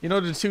now. You know,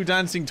 the two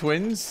dancing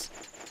twins?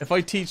 If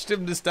I teach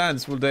them this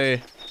dance, would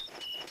they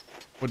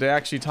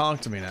actually talk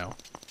to me now?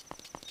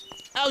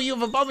 Oh, you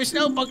have a Bobby's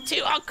notebook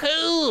too? Oh,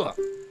 cool.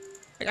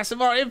 I got some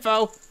more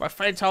info. My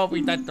friend told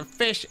me that the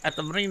fish at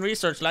the Marine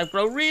Research Lab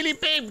grow really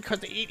big because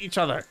they eat each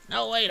other.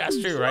 No way, that's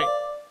true, right?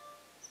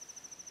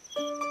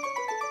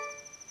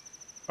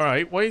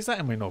 Alright, why is that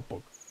in my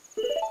notebook?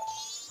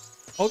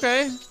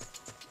 Okay.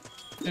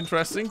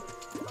 Interesting.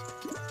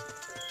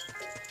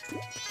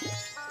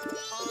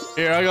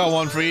 Here, I got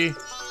one for you.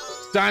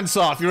 Dance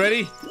off, you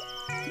ready?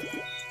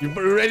 You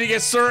ready to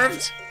get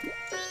served?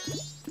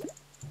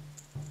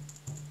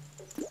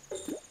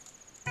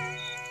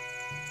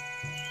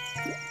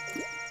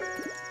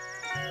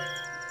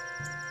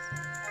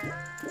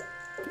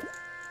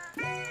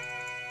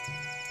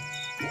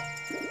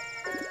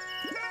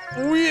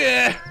 Oh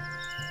yeah!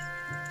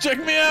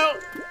 Check me out!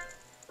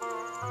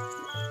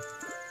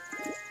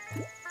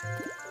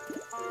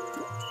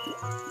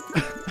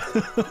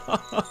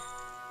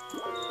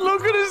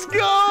 Look at us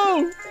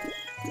go!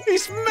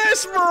 He's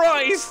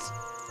mesmerized!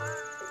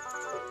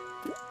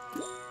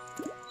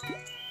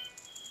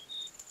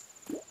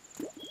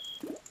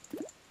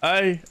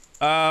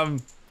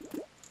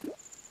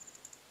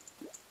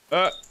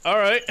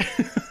 Alright.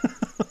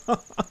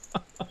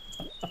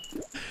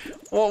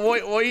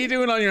 what are you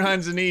doing on your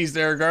hands and knees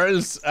there,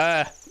 girls?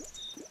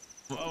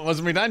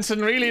 Was my dancing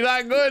really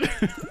that good?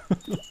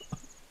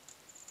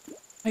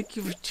 Thank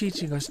you for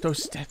teaching us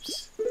those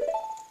steps.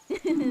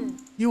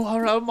 You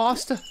are our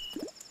master.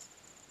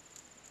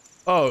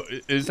 Oh,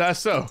 is that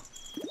so?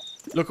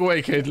 Look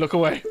away, kid, look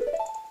away.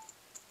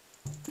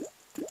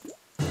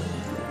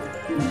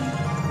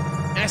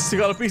 Yes, you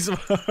got a piece of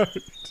heart.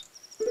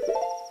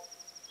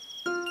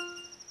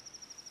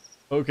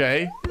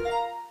 Okay.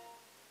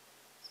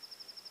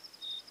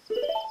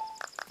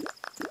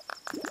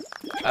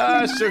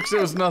 Ah, shucks, it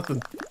was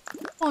nothing.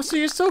 Oh, so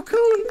you're so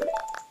cool.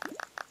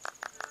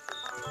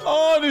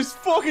 Oh, this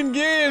fucking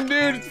game,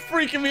 dude. It's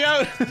freaking me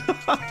out.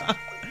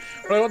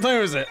 Right, what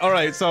time is it?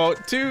 Alright, so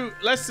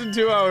less than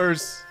 2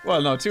 hours.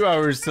 Well, no, 2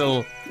 hours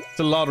till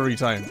lottery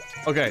time.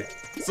 Okay,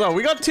 so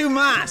we got 2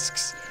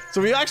 masks.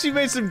 So we actually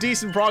made some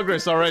decent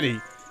progress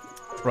already.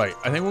 Right,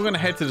 I think we're gonna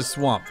head to the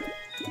swamp.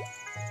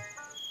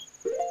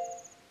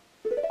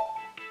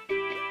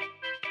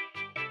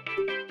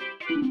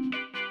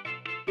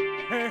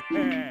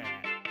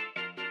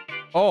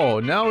 Oh,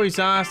 now he's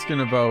asking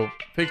about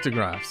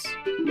pictographs.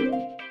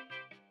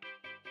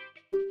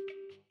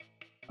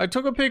 I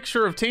took a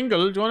picture of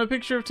Tingle. Do you want a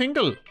picture of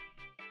Tingle?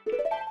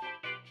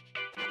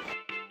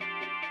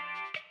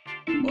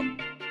 What?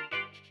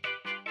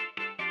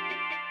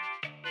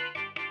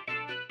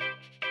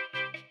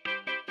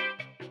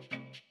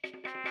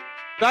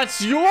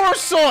 That's your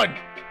son!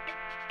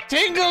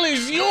 Tingle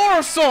is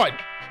your son!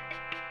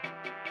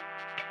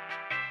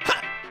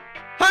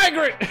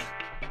 Hagrid!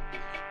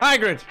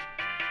 Hagrid!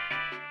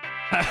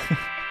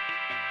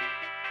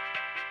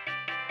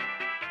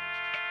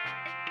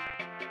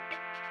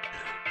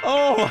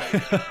 Oh!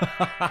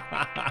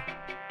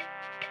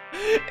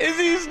 Is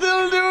he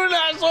still doing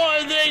that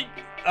sort of thing?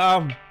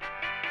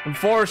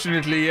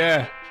 Unfortunately,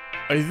 yeah.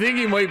 I think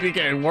he might be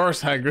getting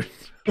worse, Hagrid.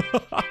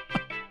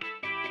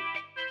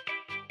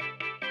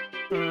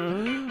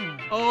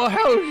 Oh,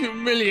 how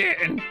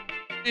humiliating.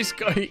 This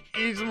guy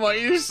is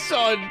my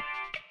son.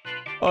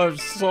 Oh, I'm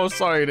so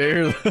sorry to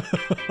hear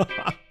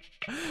that.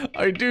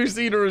 I do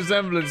see the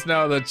resemblance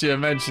now that you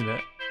mention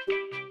it.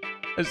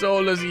 As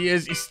old as he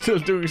is, he's still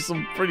doing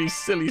some pretty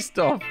silly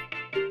stuff.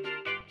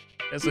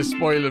 Guess I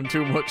spoiled him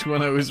too much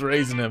when I was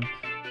raising him.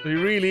 But he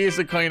really is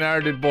a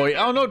kind-hearted boy.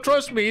 Oh no,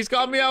 trust me, he's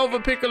got me out of a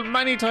pickle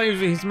many times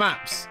with his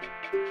maps.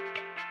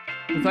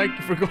 But thank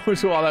you for going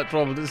to all that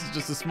trouble. This is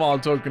just a small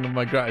token of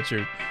my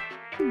gratitude.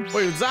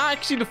 Wait, was that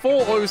actually the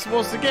photo I was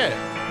supposed to get?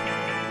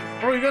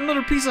 Oh, you got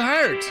another piece of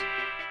heart.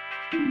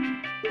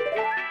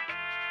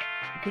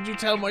 Could you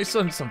tell my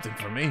son something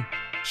for me?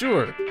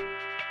 Sure.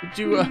 Could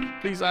you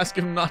please ask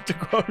him not to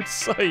go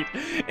outside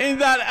in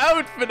that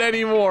outfit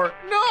anymore?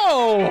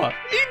 No!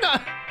 He's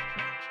not.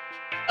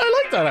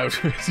 I like that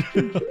outfit.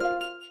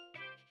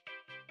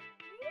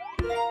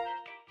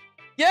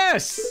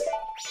 Yes!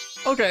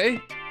 Okay.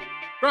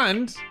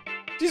 Grand.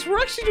 Jeez, we're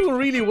actually doing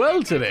really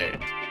well today.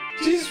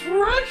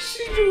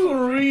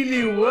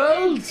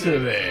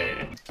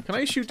 Can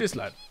I shoot this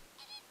lad?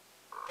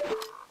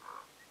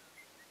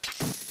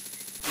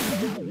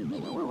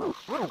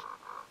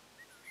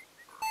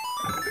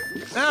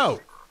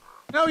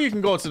 Now you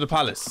can go to the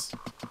palace.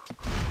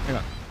 Hang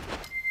on.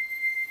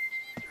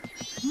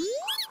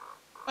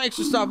 Thanks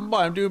for stopping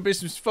by. I'm doing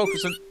business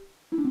focus on...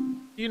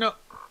 You know...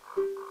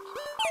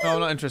 No, I'm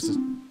not interested.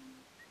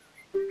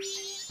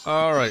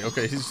 Alright,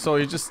 okay. So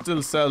he just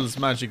still sells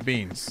magic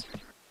beans.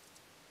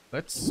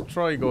 Let's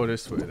try go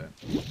this way then.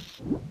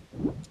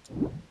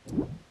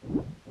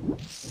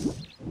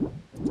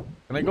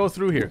 Can I go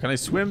through here? Can I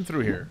swim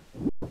through here?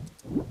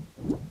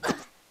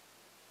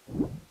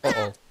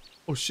 Uh-oh.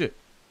 Oh shit.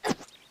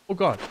 Oh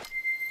god.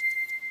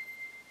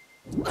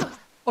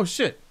 Oh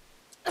shit.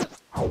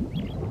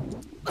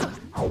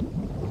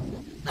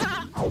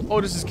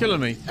 Oh, this is killing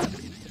me.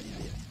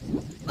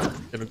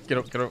 Get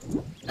up.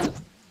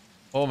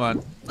 Oh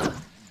man.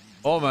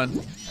 Oh man.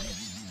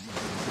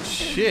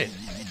 Shit.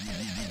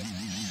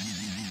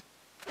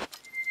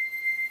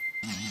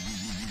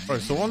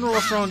 Alright, so I wonder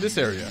what's around this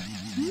area.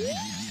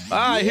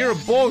 Ah, I hear a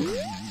bug.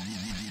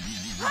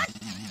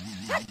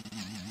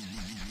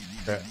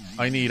 Okay,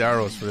 I need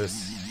arrows for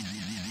this.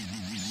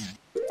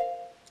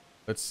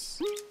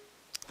 Let's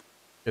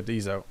get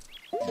these out.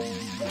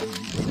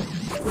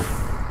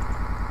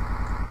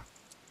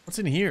 What's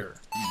in here?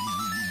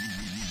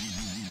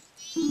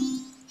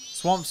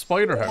 Swamp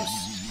Spider House.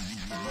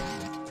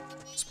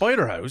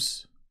 Spider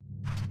House?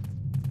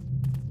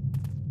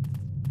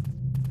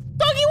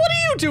 Doggy, what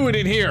are you doing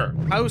in here?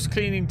 House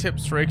cleaning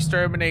tips for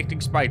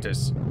exterminating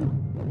spiders.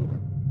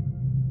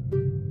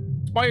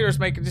 Spiders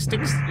make a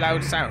distinct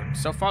loud sound,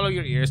 so follow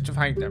your ears to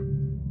find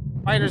them.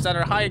 Spiders that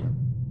are high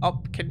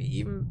up can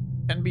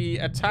be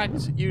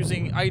attacked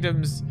using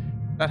items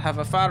that have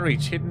a far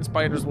reach. Hidden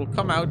spiders will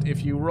come out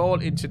if you roll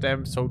into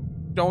them, so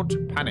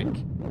don't panic.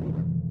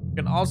 You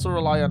can also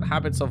rely on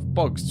habits of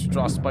bugs to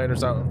draw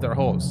spiders out of their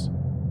holes.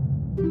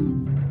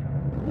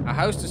 A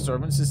house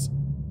disturbance is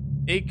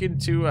akin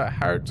to a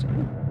heart...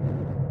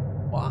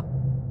 What?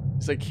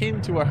 It's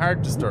akin to a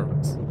heart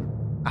disturbance.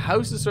 A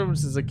house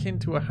disturbance is akin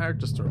to a heart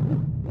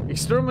disturbance.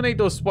 Exterminate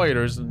those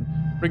spiders and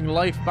bring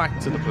life back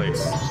to the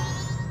place.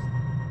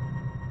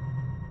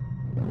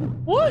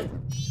 What?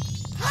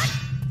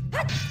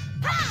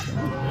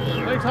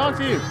 Can I talk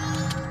to you?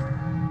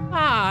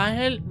 Ah,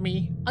 help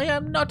me. I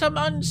am not a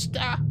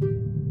monster.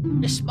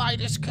 The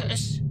spider's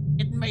curse.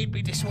 It made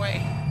me this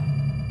way.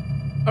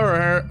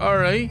 Alright.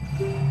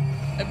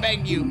 I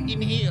beg you,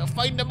 in here,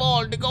 find them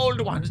all, the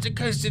gold ones, the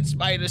cursed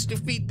spiders,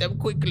 defeat them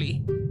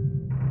quickly.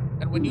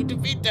 And when you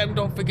defeat them,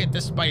 don't forget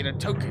the spider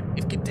token.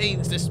 It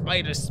contains the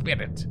spider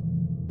spirit.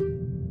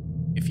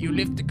 If you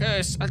lift the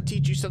curse, I'll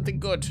teach you something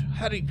good.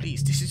 Hurry,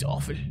 please, this is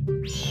awful.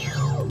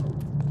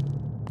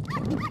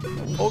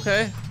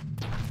 Okay.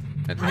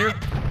 And here.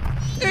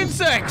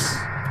 Insects!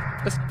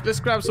 Let's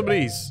grab some of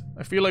these.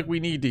 I feel like we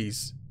need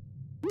these.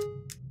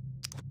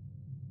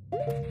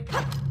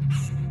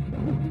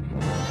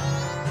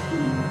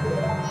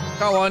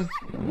 Got one.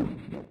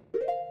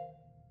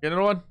 Get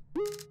another one.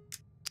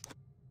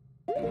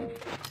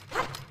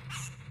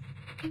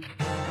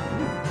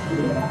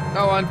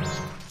 Got one.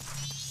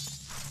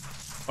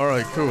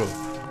 Alright, cool.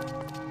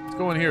 Let's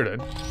go in here then.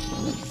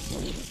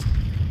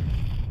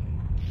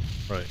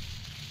 Right.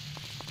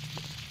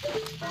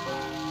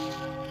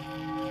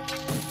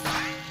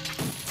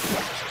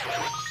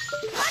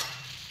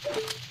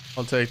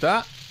 I'll take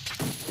that.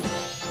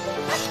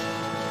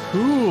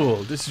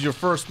 Cool. This is your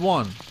first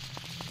one.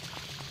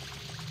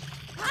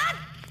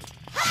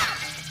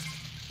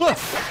 Look.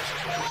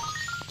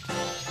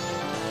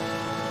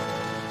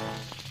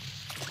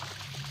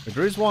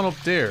 There is one up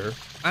there,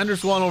 and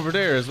there's one over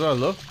there as well.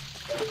 Look.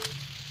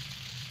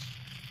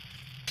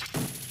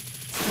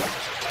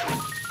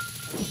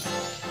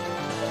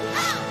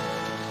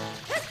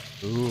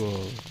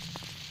 Cool.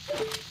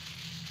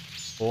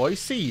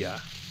 see ya.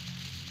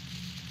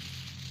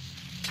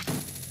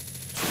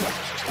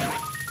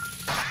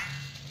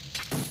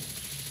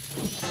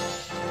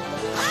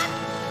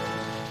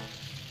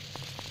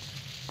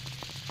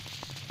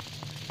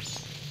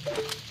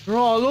 They're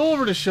all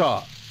over the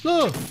shop.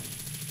 Look.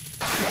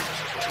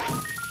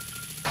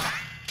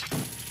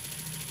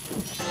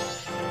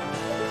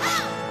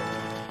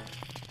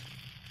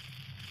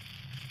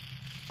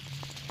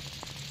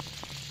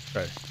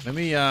 Okay, let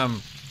me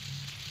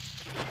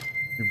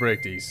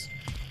break these.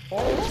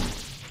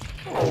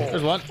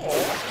 There's one.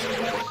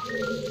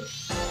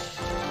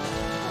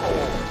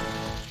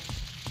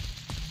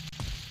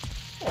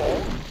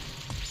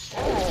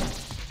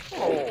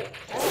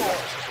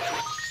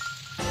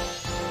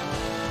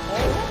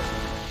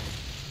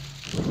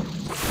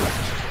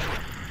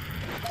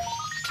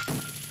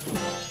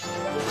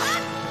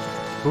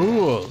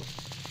 Cool.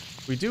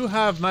 We do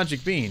have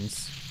magic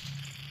beans.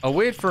 I'll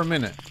wait for a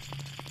minute.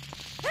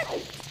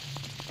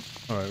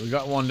 Alright, we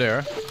got one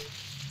there.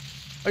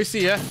 I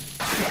see ya.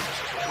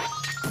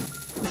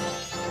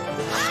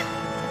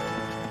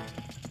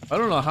 I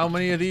don't know how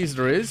many of these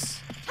there is.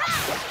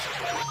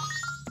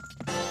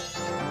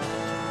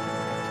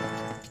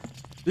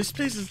 This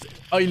place is...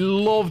 I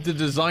love the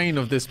design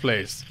of this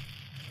place.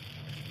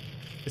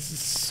 This is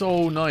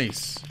so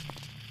nice.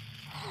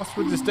 What's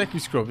with this Deku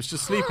Scrub? It's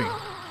just sleeping.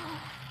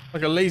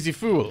 Like a lazy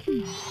fool.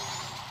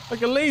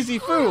 Like a lazy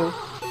fool.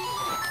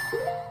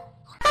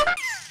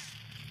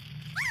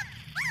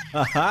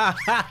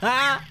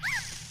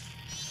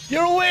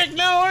 You're awake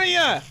now, aren't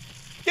you?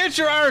 Get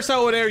your arse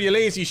out of there, you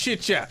lazy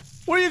shit ya.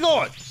 Where are you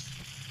going?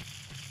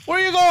 Where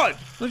are you going?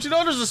 Don't you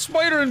know there's a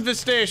spider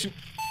infestation?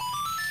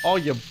 Oh,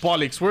 you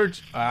bollocks. Where'd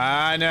you...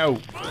 Ah,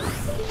 no.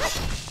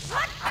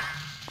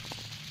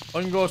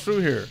 I can go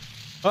through here.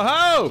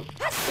 Oh-ho!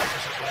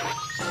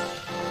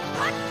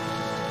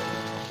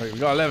 Right, we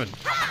got 11.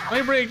 Let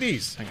me break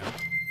these. Hang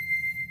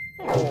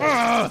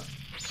on.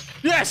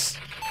 Yes!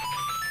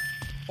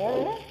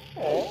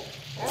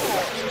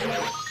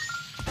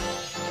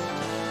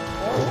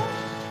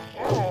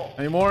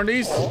 Any more on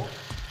these?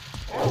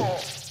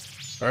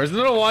 There's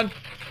another one.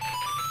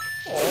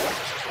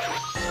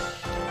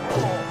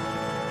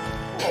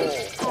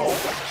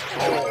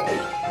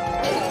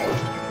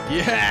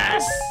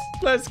 Yes!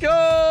 Let's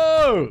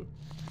go!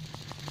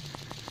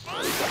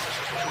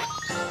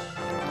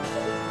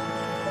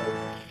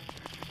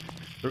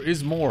 There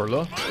is more,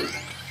 look.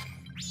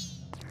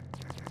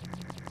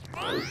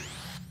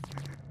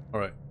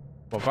 Alright.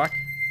 Go back.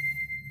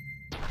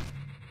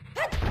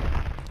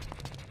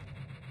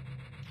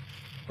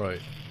 Right.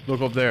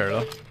 Look up there,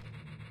 look.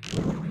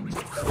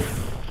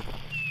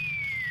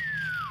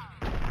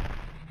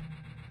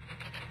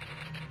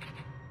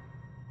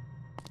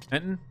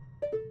 Hinton?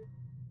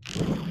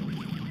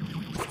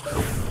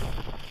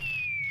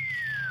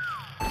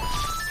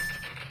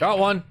 Got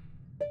one.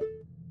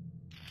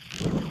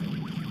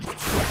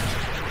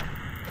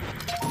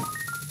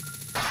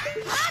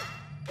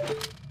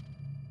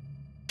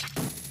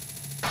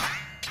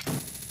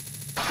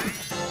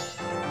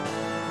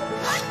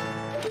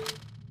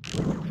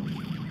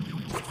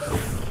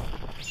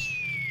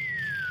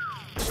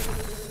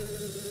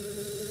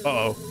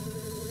 Uh-oh.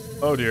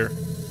 Oh dear.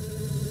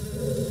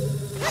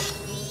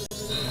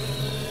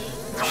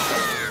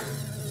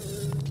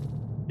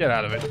 Get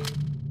out of it.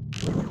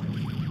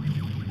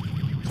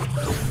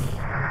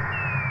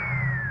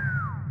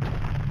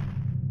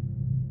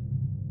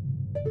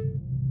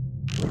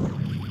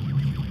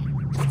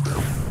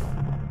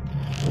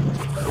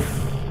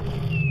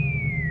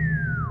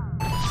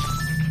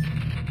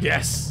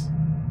 Yes.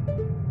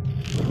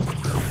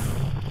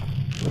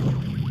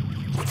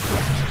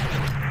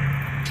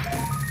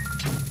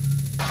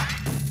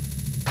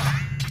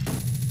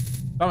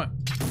 Damn it.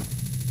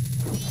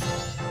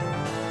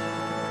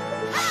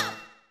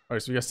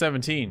 Alright, so we got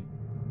 17.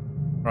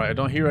 Alright, I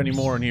don't hear any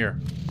more in here.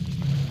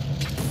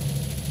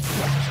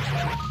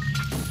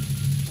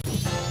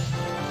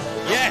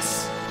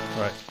 Yes!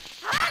 Alright.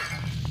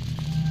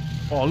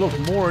 Oh, look,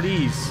 more of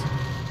these.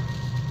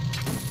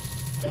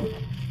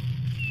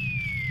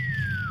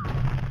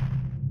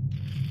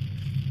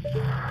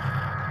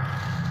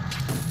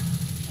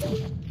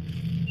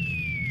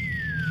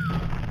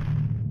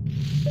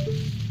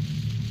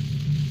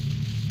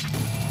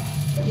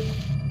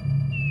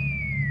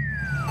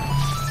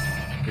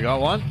 You got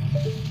one?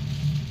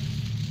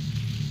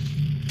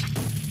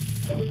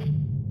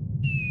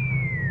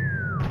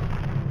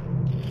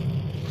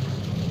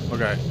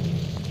 Okay.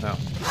 Now,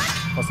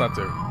 what's that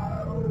do?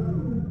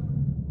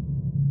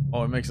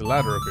 Oh, it makes a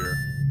ladder up here.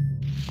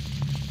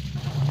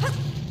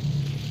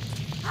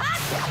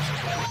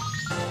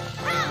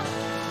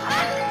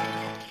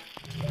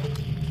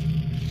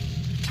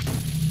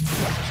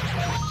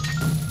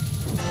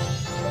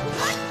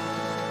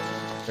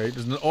 Okay,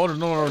 there's no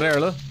one over there,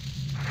 look.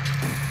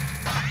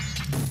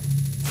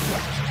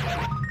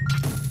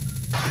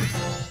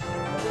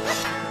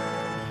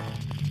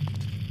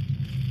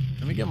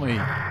 Let me get my...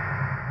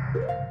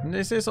 Didn't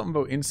they say something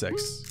about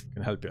insects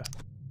can help you?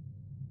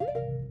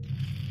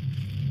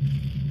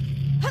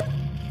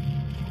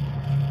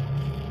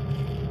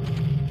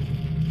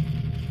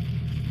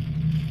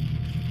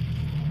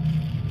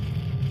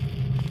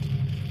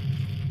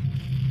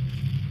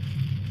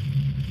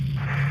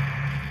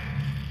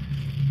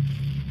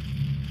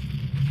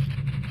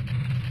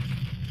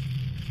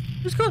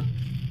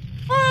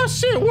 Oh,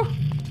 shit.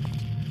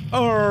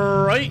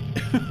 Alright.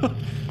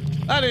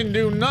 That didn't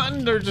do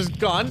nothing. They're just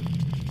gone.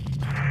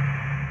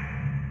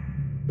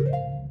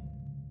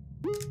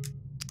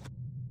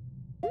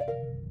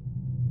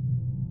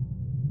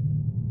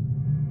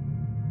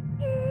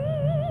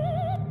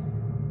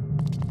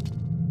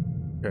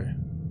 Okay.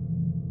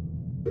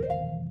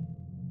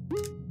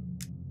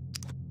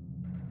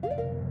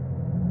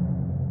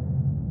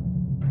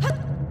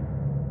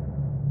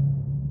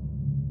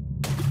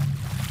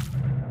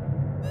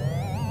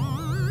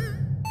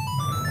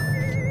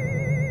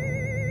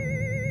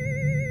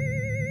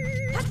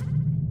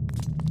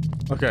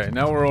 Okay,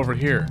 now we're over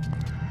here.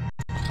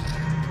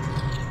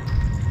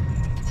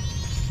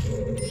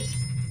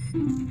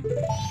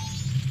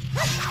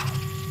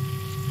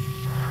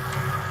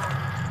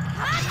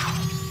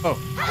 Oh,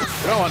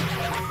 go on.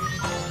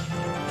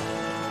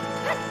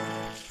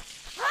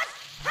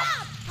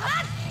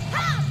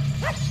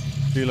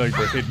 Feel like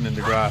they're hidden in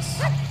the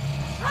grass.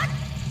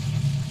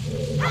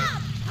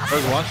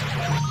 Wait, what?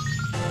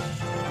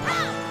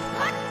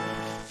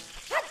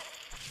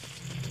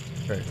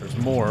 Okay, there's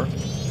more.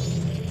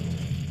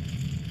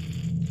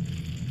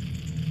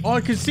 Oh,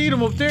 I can see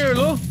them up there,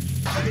 look.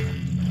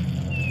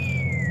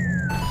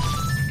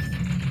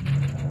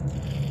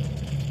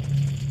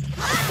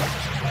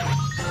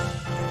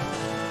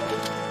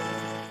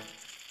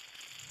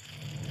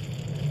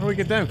 How do we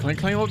get down? Can I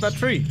climb up that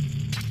tree?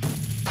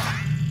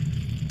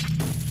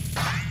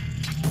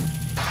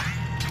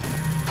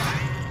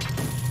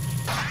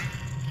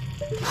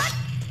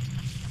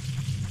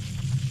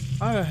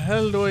 How the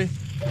hell do I...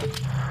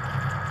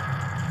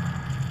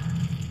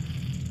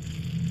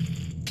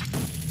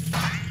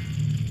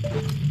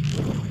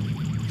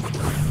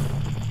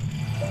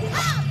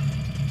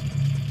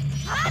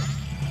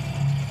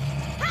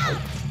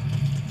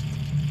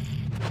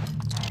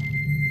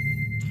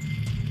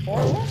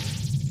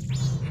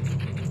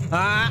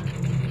 Ah!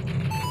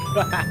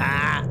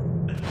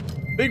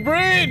 Big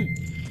brain!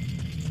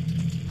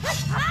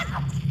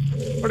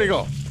 Where'd he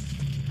go?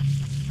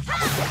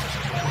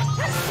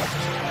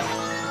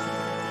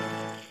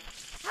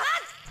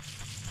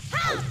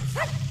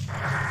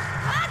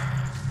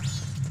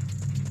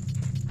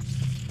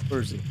 Where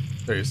is he?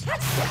 There he is.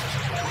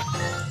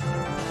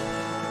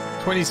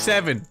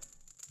 27.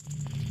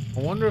 I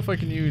wonder if I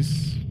can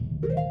use...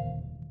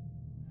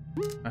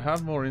 I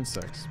have more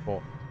insects,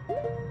 but...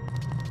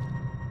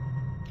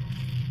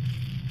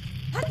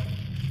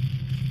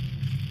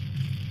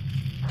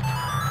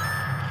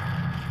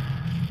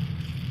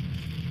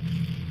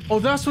 Oh,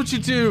 that's what you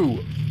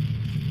do!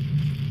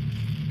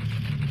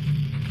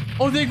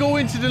 Oh, they go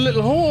into the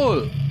little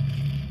hole!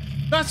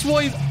 That's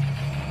why...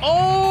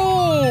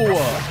 Oh!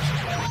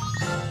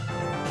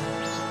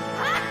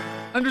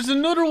 And there's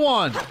another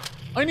one!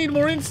 I need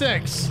more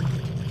insects!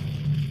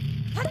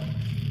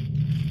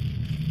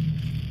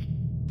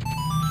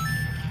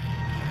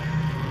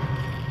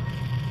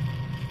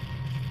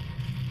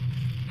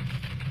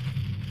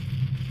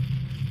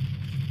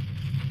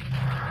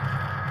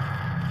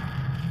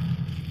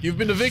 You've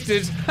been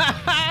evicted!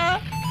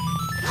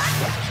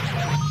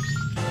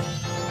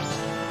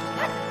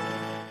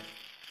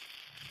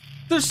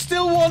 There's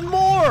still one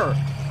more!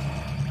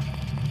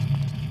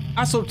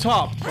 That's up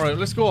top. Alright,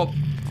 let's go up.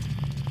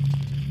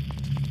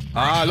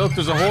 Ah, look,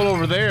 there's a hole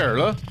over there,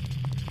 look.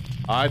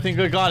 I think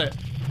I got it.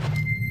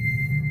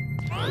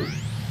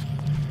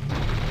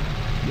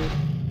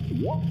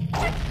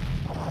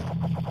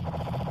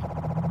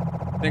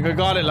 I think I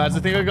got it, lads. I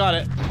think I got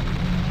it.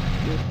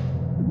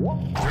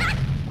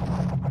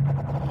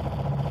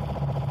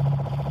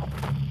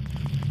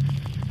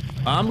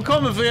 I'm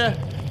coming for you.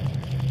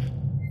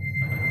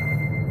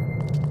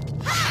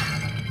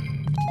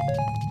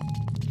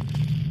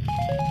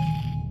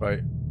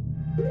 Right.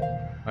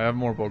 I have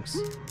more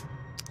bugs.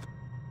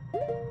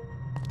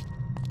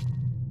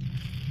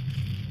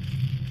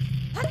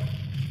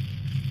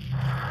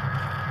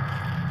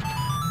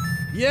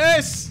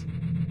 Yes!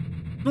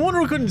 No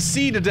wonder we couldn't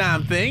see the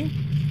damn thing.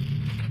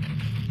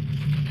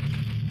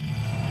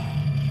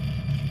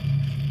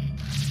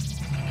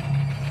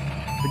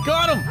 I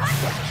got him!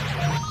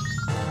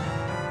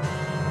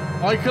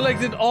 I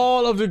collected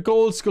all of the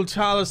gold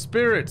Skulltala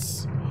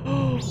spirits.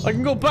 I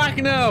can go back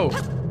now.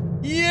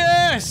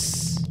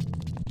 Yes!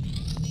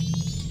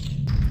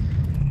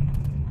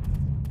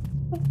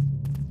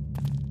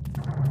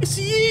 It's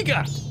the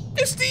eagle!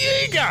 It's the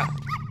eagle!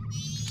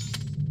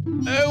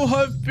 I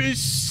have been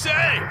saved!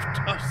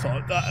 I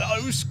thought that I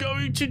was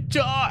going to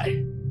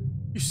die.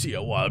 You see,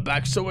 a while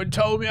back someone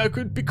told me I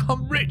could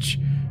become rich.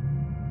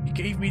 He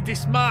gave me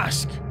this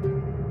mask.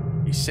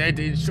 He said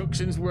the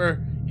instructions were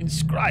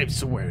inscribed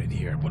somewhere in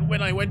here, but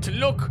when I went to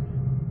look,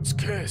 it's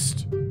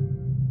cursed.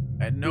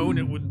 I had known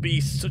it would be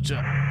such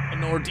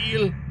an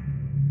ordeal,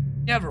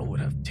 never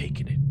would have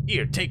taken it.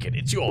 Here, take it,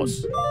 it's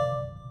yours.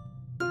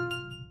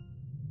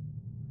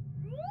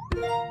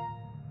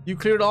 You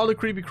cleared all the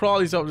creepy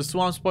crawlies out of the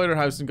swamp spider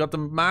house and got the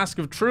mask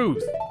of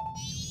truth.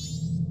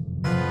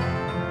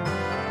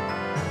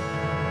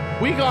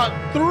 We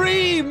got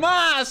 3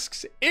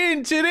 masks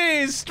in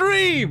today's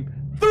stream.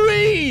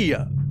 3!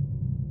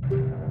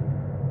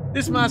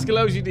 This mask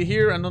allows you to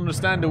hear and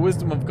understand the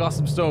wisdom of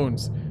gossip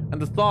stones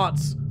and the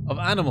thoughts of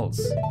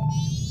animals.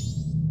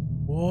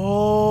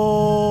 Whoa!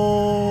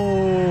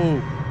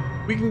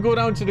 We can go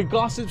down to the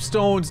gossip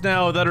stones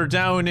now that are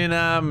down in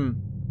on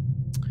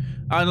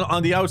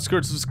the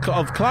outskirts of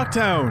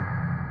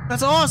Clocktown.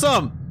 That's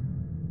awesome!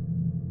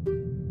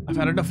 I've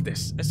had enough of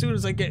this. As soon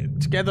as I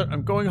get together,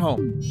 I'm going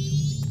home.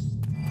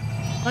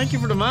 Thank you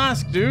for the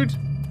mask, dude.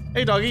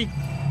 Hey, doggy.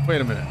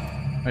 Wait a minute.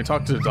 Can I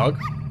talk to the dog?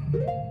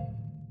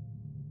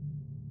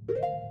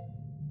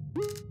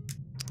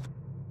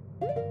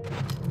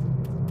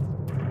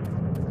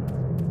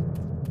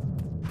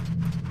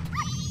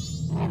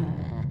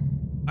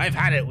 I've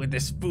had it with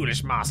this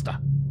foolish master.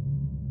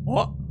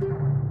 What?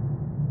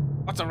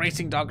 What's a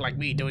racing dog like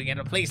me doing in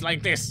a place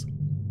like this?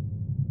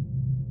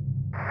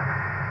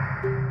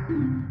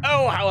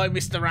 Oh, how I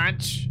miss the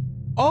ranch.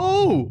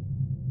 Oh!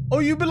 Oh,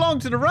 you belong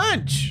to the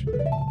ranch.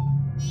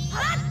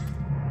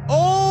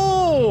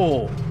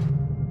 Oh!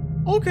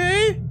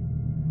 Okay.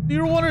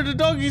 You're one of the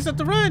doggies at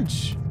the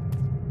ranch.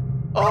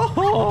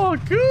 Oh,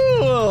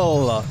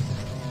 cool!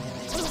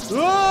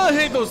 Oh, I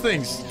hate those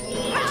things.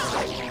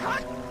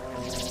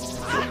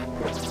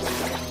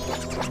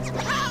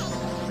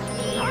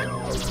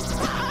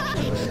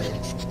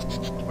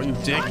 Oh, you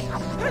dick.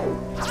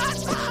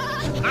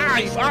 Ah,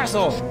 you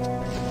arsehole!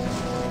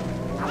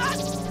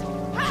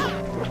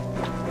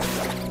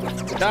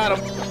 Got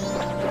him.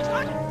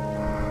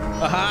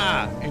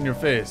 Aha! In your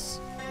face.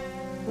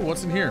 Ooh,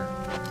 what's in here?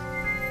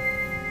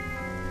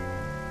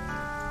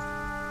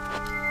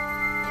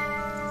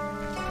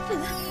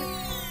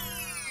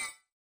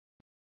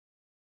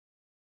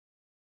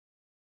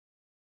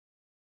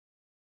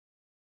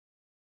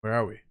 Where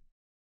are we?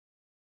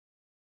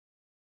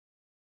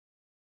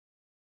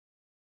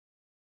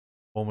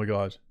 Oh my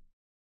god.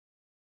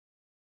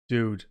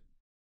 Dude.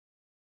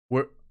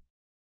 Where?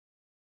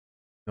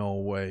 No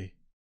way.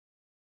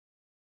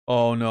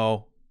 Oh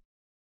no.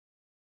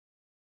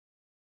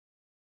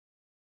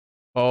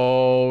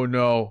 Oh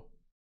no.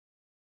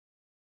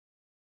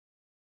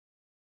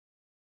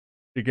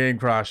 The game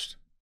crashed.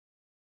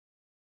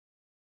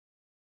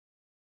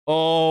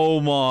 Oh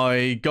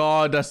my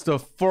god, that's the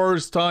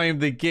first time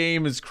the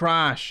game has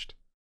crashed.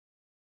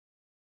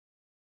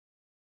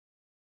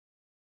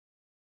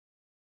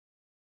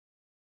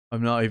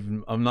 I'm not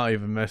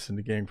even messing,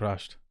 the game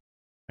crashed.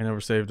 I never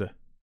saved it.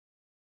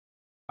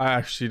 I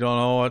actually don't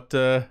know what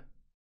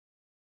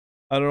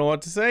I don't know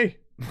what to say.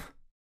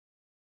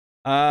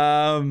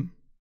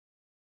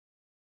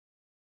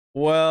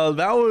 Well,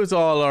 that was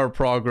all our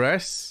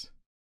progress.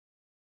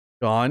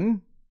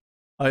 Gone.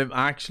 I'm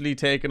actually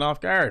taken off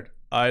guard.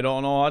 I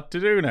don't know what to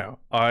do now.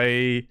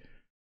 The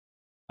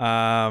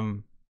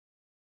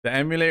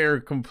emulator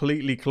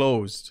completely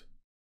closed.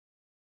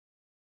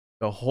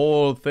 The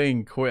whole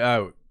thing quit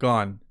out.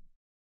 Gone.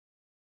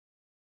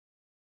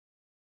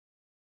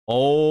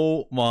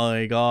 Oh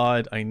my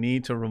god. I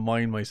need to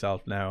remind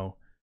myself now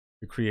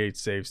to create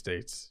save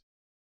states.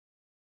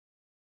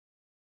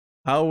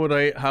 How would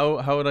I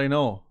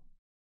know?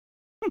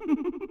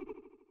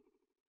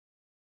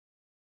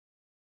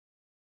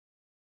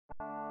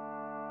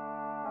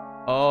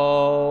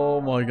 Oh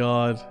my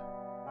god.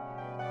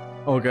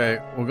 Okay,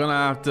 we're gonna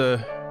have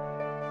to...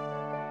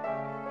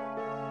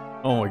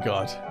 Oh my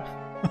god.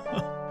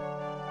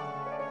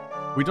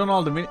 We done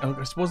all the mini...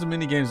 I suppose the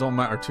mini games don't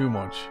matter too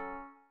much.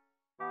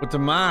 But the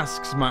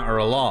masks matter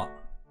a lot.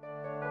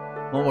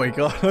 Oh my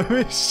god, I'm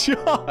in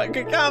shock. I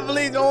can't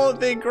believe the whole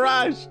thing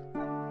crashed.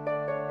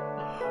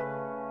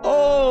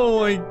 Oh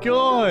my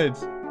god.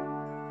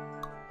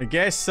 I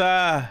guess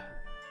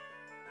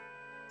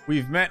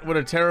we've met with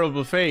a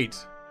terrible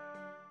fate.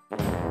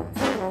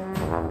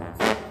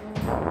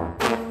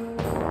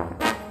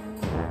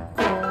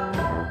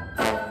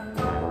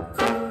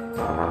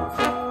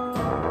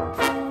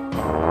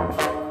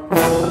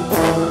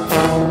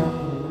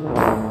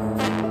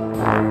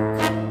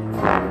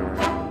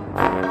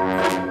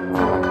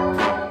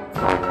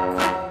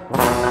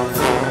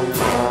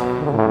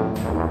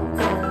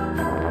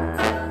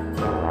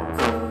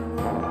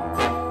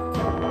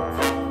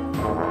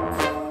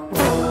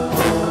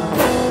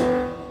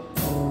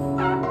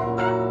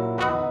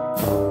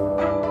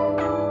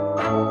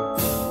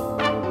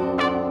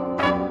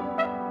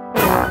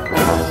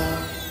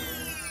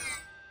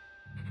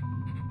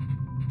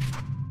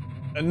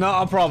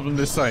 Not a problem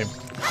this time.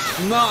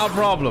 Not a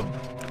problem.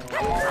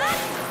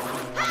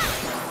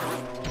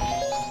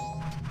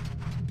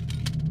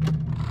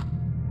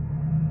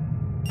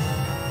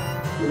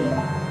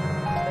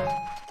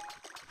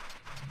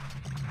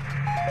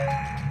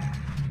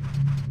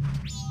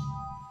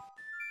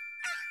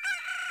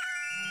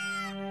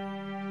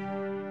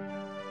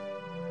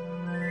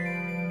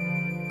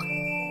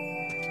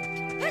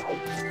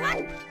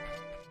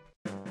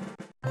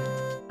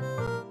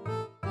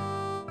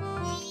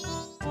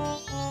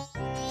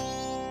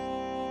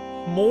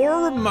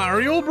 More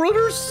Mario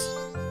Brothers?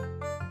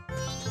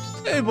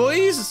 Hey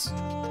boys!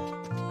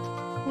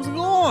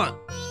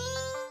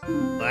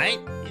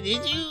 What?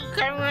 Did you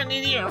come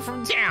running here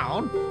from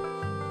town?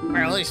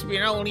 Well, it's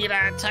been only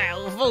that type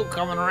of folk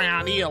coming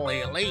around here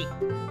lately.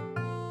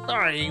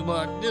 Sorry,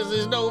 but this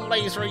is no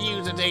place for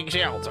you to take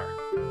shelter.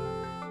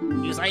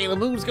 You say the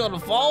moon's gonna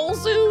fall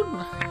soon?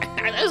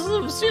 That's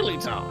some silly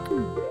talk.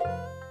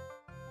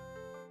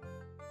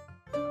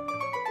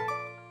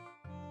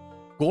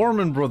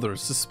 Gorman Brothers,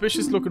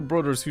 suspicious looking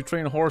brothers who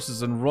train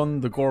horses and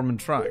run the Gorman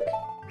track.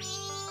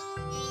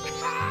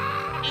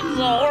 It's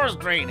a horse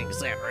training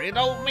center. It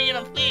don't mean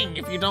a thing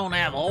if you don't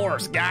have a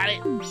horse, got it?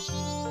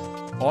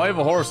 Oh, I have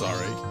a horse,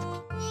 alright.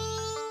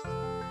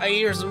 I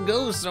hear some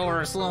ghosts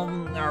or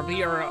some are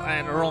here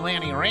at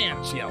Romani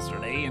Ranch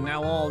yesterday, and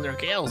now all their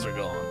cows are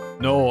gone.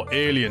 No,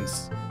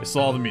 aliens. I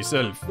saw them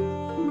myself.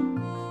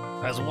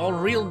 That's one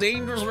real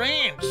dangerous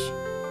ranch.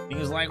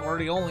 Seems like we're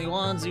the only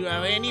ones who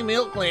have any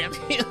milk left.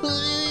 If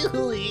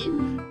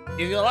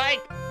you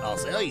like, I'll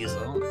sell you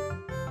some.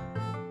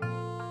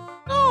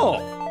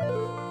 No!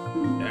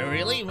 Yeah,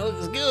 really? Milk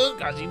is good,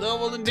 cause you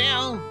doubled in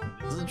town.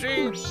 This is the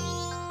truth.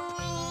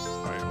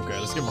 Alright, okay,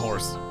 let's get my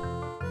horse.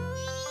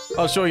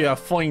 I'll show you a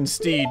fine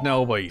steed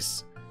now,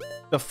 boys.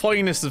 The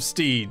finest of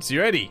steeds.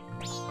 You ready?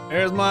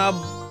 There's my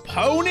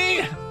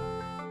pony.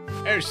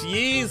 There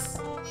she is.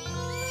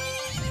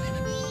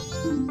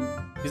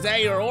 Is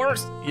that your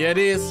horse? Yeah, it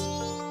is.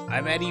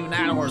 I bet even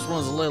that horse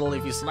runs a little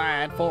if you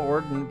slide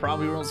forward, and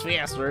probably runs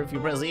faster if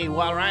you press A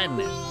while riding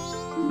it.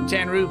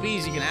 10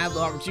 rupees, you can have the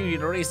opportunity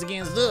to race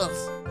against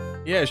us.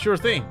 Yeah, sure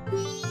thing.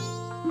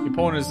 The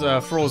opponent's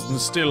frozen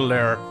still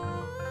there.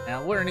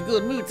 Now, we're in a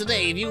good mood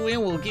today. If you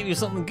win, we'll give you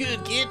something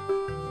good, kid.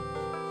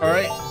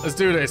 Alright, let's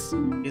do this.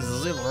 It's a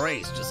simple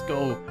race. Just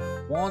go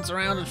once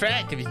around the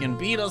track. If you can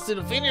beat us to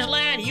the finish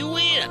line, you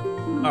win.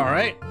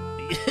 Alright.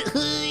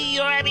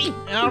 You ready?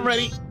 I'm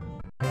ready.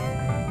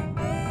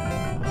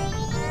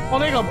 Oh,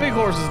 they got big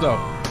horses, though.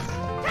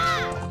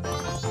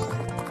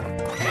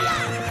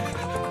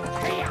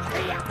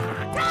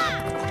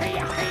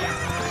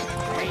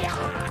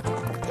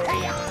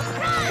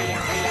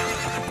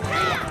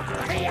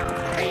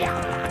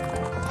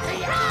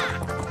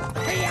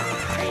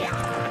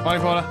 Come on,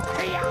 Ipona.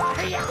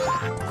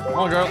 Come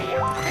on, girl.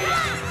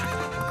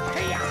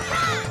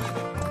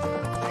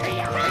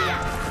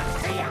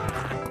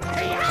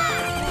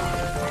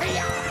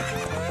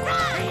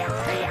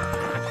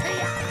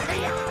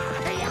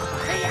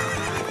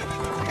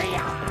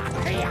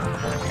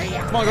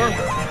 Come on, girl.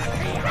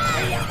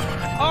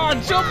 Oh,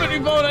 jump it,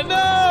 Ipona,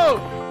 no!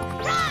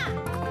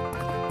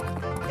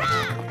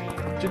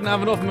 Didn't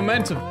have enough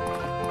momentum.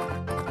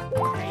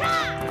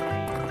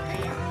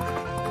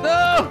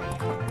 No!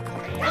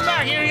 Come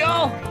back here,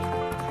 y'all.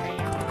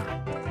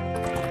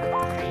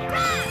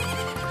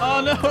 Oh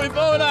no,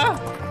 Ipona!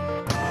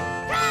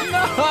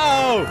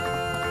 No!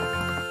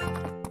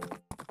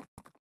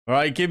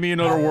 Alright, give me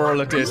another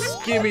whirl at this.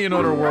 Give me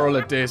another whirl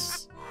at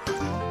this.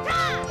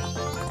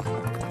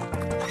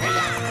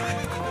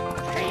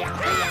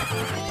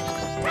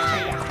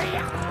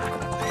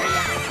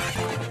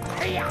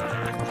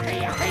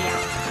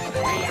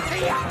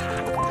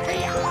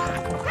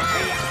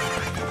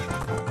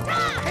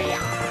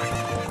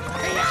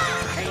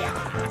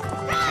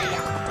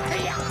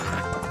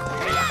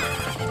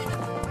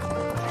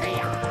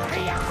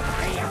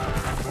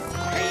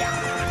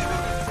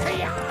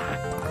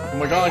 Oh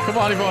my god, come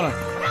on, Ipona.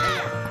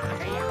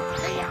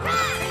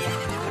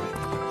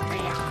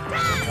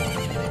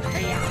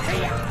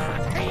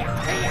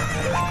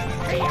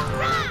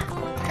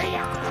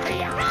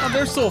 Oh,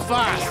 they're so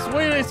fast.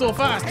 Why are they so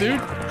fast, dude?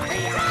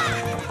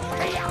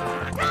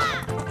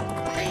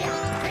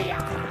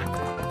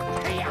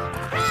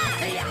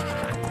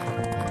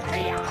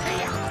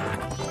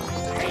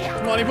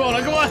 Come on,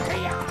 Ipona, come on.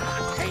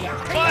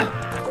 Come on.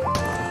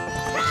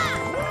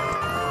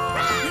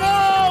 No,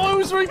 I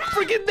was right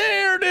freaking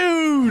there,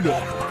 dude.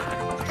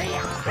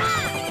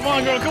 Come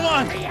on, girl, come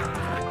on.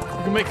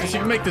 You can make this, you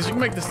can make this, you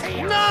can make this.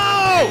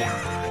 No!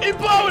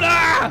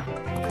 Ipona!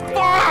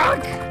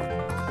 Fuck!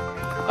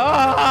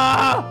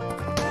 Ah!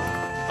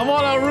 I'm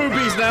all out of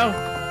rubies now.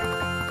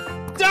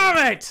 Damn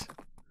it!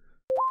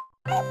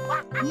 I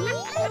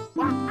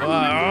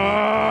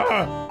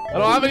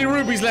don't have any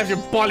rubies left, you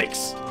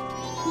bollocks.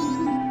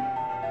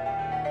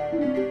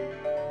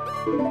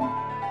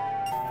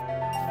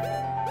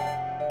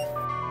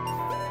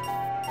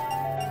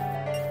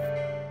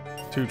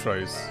 Two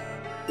tries.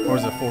 Or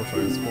is it 4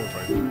 tries? 4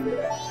 tries.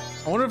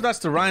 I wonder if that's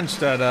the ranch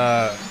that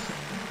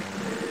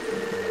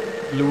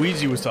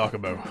Luigi was talking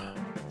about.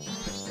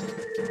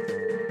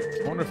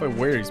 I wonder if I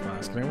wear his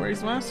mask. Can I wear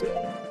his mask?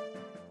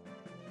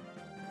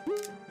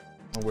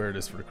 I'll wear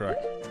this for the crack.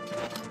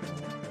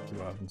 See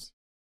what happens.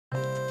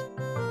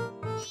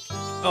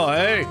 Oh,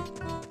 hey!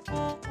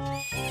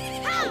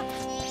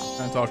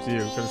 Can I talk to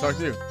you? Can I talk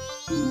to you?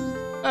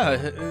 Oh,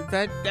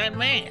 that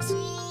mask.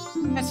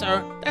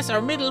 That's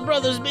our middle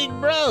brother's big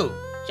bro.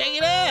 Check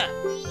it out.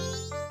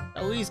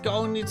 So he's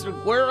going into the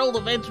world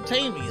of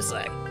entertainment, you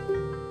say?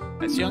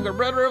 That younger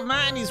brother of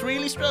mine, he's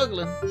really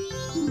struggling.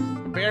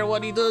 Compare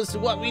what he does to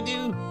what we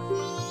do.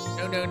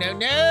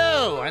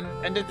 No.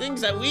 And the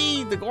things that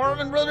we, the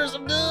Gorman brothers,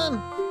 have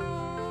done,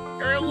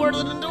 we're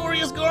the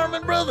notorious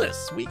Gorman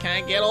brothers. We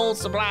can't get old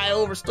supply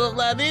over stuff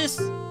like this.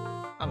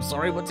 I'm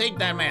sorry, but take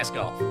that mask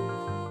off.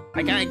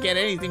 I can't get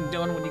anything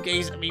done when you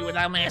gaze at me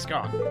without mask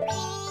on.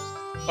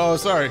 Oh,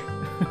 sorry.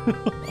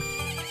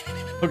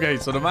 Okay,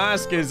 so the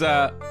mask is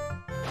kind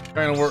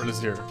of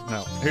worthless here.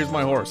 Now, here's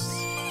my horse.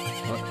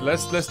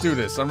 Let's do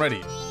this. I'm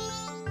ready.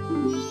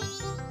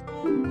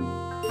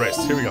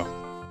 Rest. Here we go.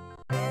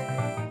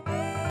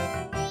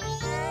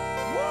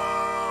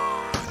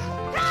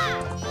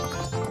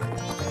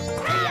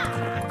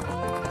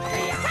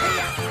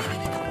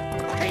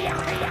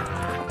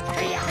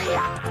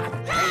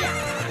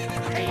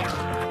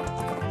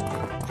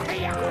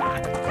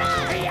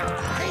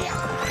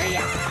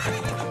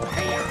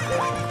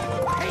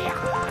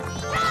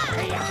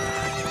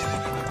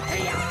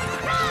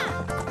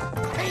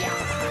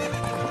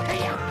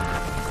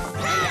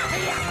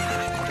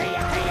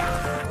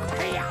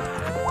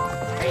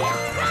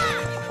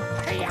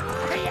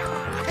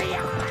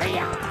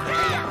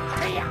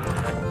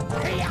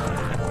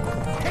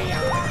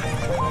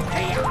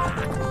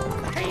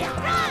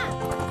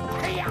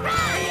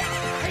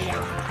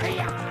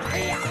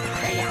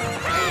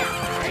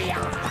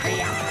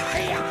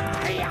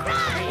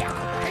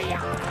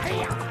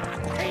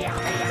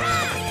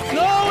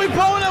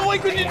 Why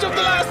couldn't you jump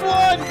the last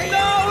one?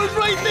 No, it's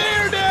right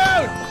there,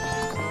 dude!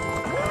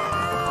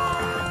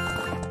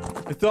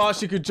 I thought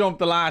she could jump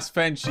the last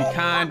fence. She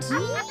can't.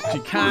 She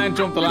can't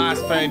jump the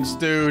last fence,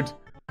 dude.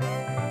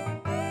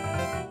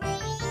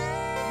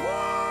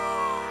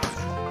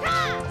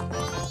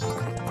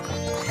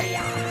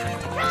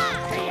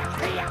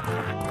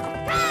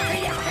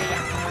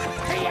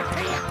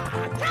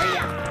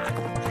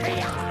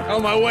 Out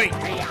of my way.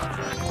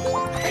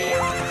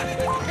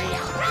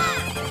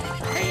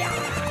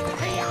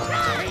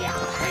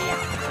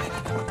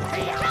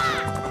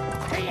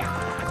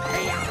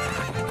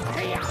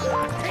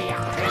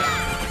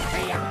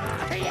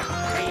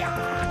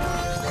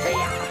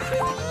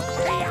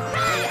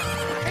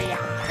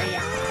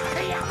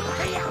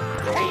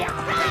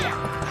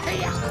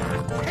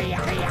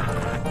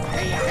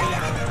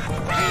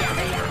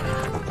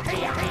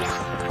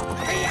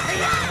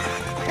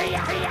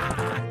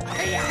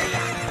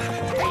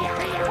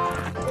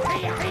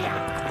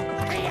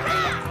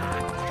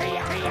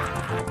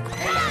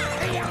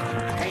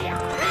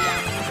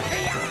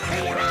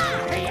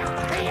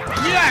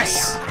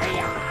 Yes!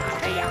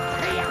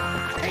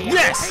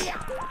 Yes!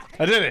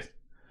 I did it.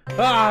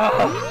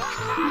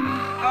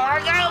 I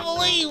can't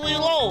believe we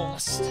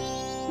lost.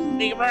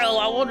 Hey, bro,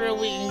 I wonder if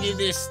we can give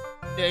this,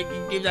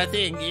 give that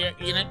thing,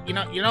 you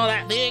know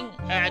that thing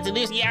to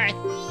this guy.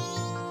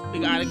 We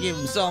gotta give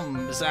him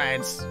something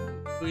besides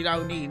we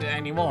don't need it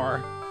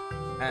anymore.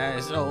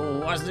 So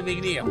what's the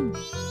big deal?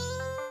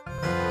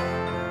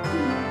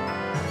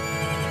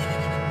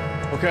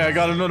 Okay, I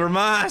got another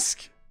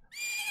mask.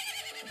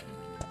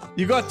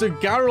 You got the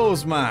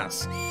Garrow's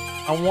mask.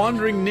 A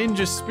wandering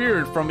ninja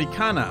spirit from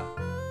Ikana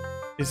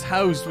is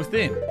housed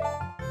within.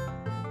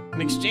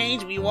 In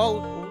exchange, we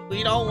don't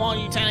want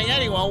you telling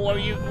anyone where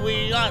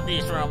we got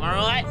this from,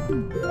 alright?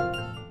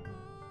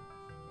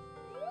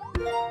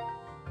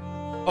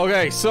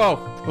 Okay, so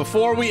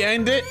before we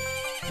end it,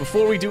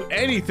 before we do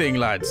anything,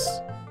 lads.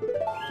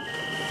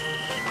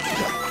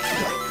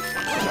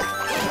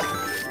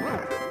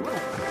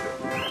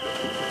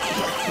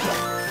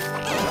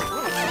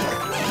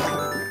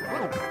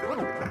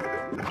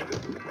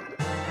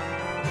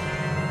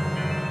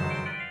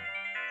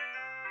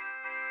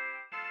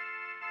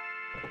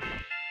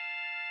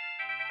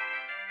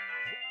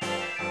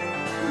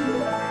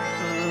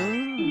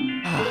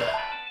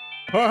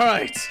 All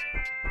right.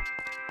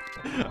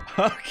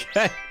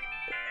 Okay.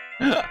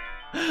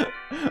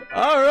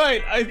 All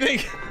right. I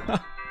think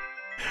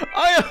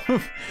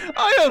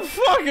I am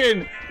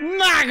fucking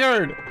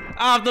knackered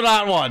after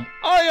that one.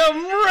 I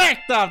am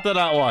wrecked after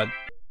that one.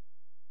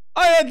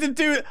 I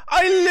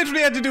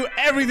literally had to do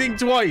everything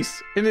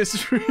twice in this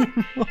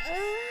stream.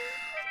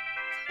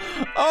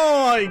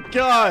 Oh my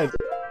god.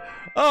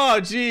 Oh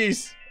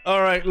jeez.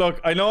 All right. Look,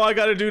 I know I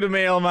got to do the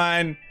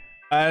mailman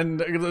and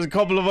there's a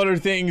couple of other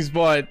things,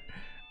 but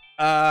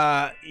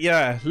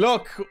yeah,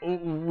 look,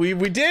 we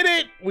did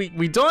it.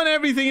 We done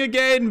everything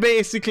again,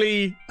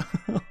 basically.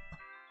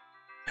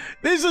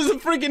 This is a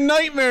freaking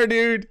nightmare,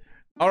 dude.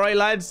 All right,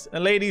 lads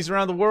and ladies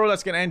around the world,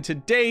 that's gonna end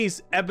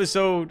today's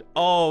episode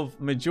of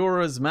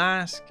Majora's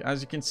Mask.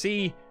 As you can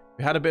see,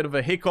 we had a bit of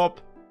a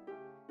hiccup.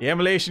 The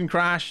emulation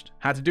crashed,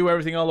 had to do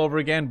everything all over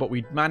again, but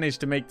we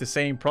managed to make the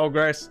same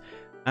progress,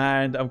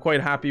 and I'm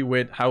quite happy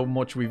with how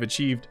much we've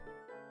achieved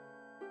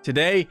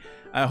today.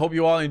 I hope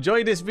you all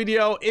enjoyed this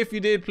video. If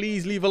you did,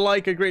 please leave a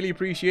like. I greatly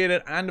appreciate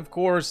it. And of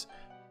course,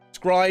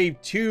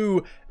 subscribe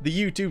to the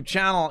YouTube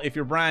channel if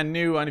you're brand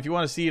new. And if you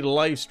want to see the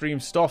live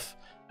stream stuff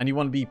and you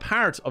want to be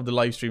part of the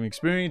live stream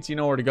experience, you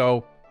know where to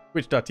go.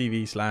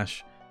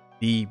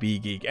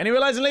 Twitch.tv/Deebeegeek. Anyway,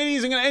 lads and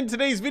ladies, I'm going to end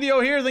today's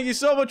video here. Thank you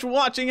so much for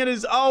watching. And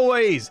as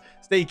always,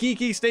 stay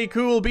geeky, stay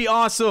cool, be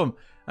awesome.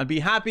 and be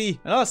happy.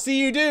 And I'll see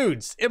you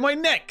dudes in my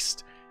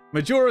next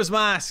Majora's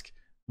Mask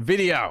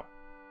video.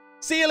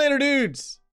 See you later, dudes.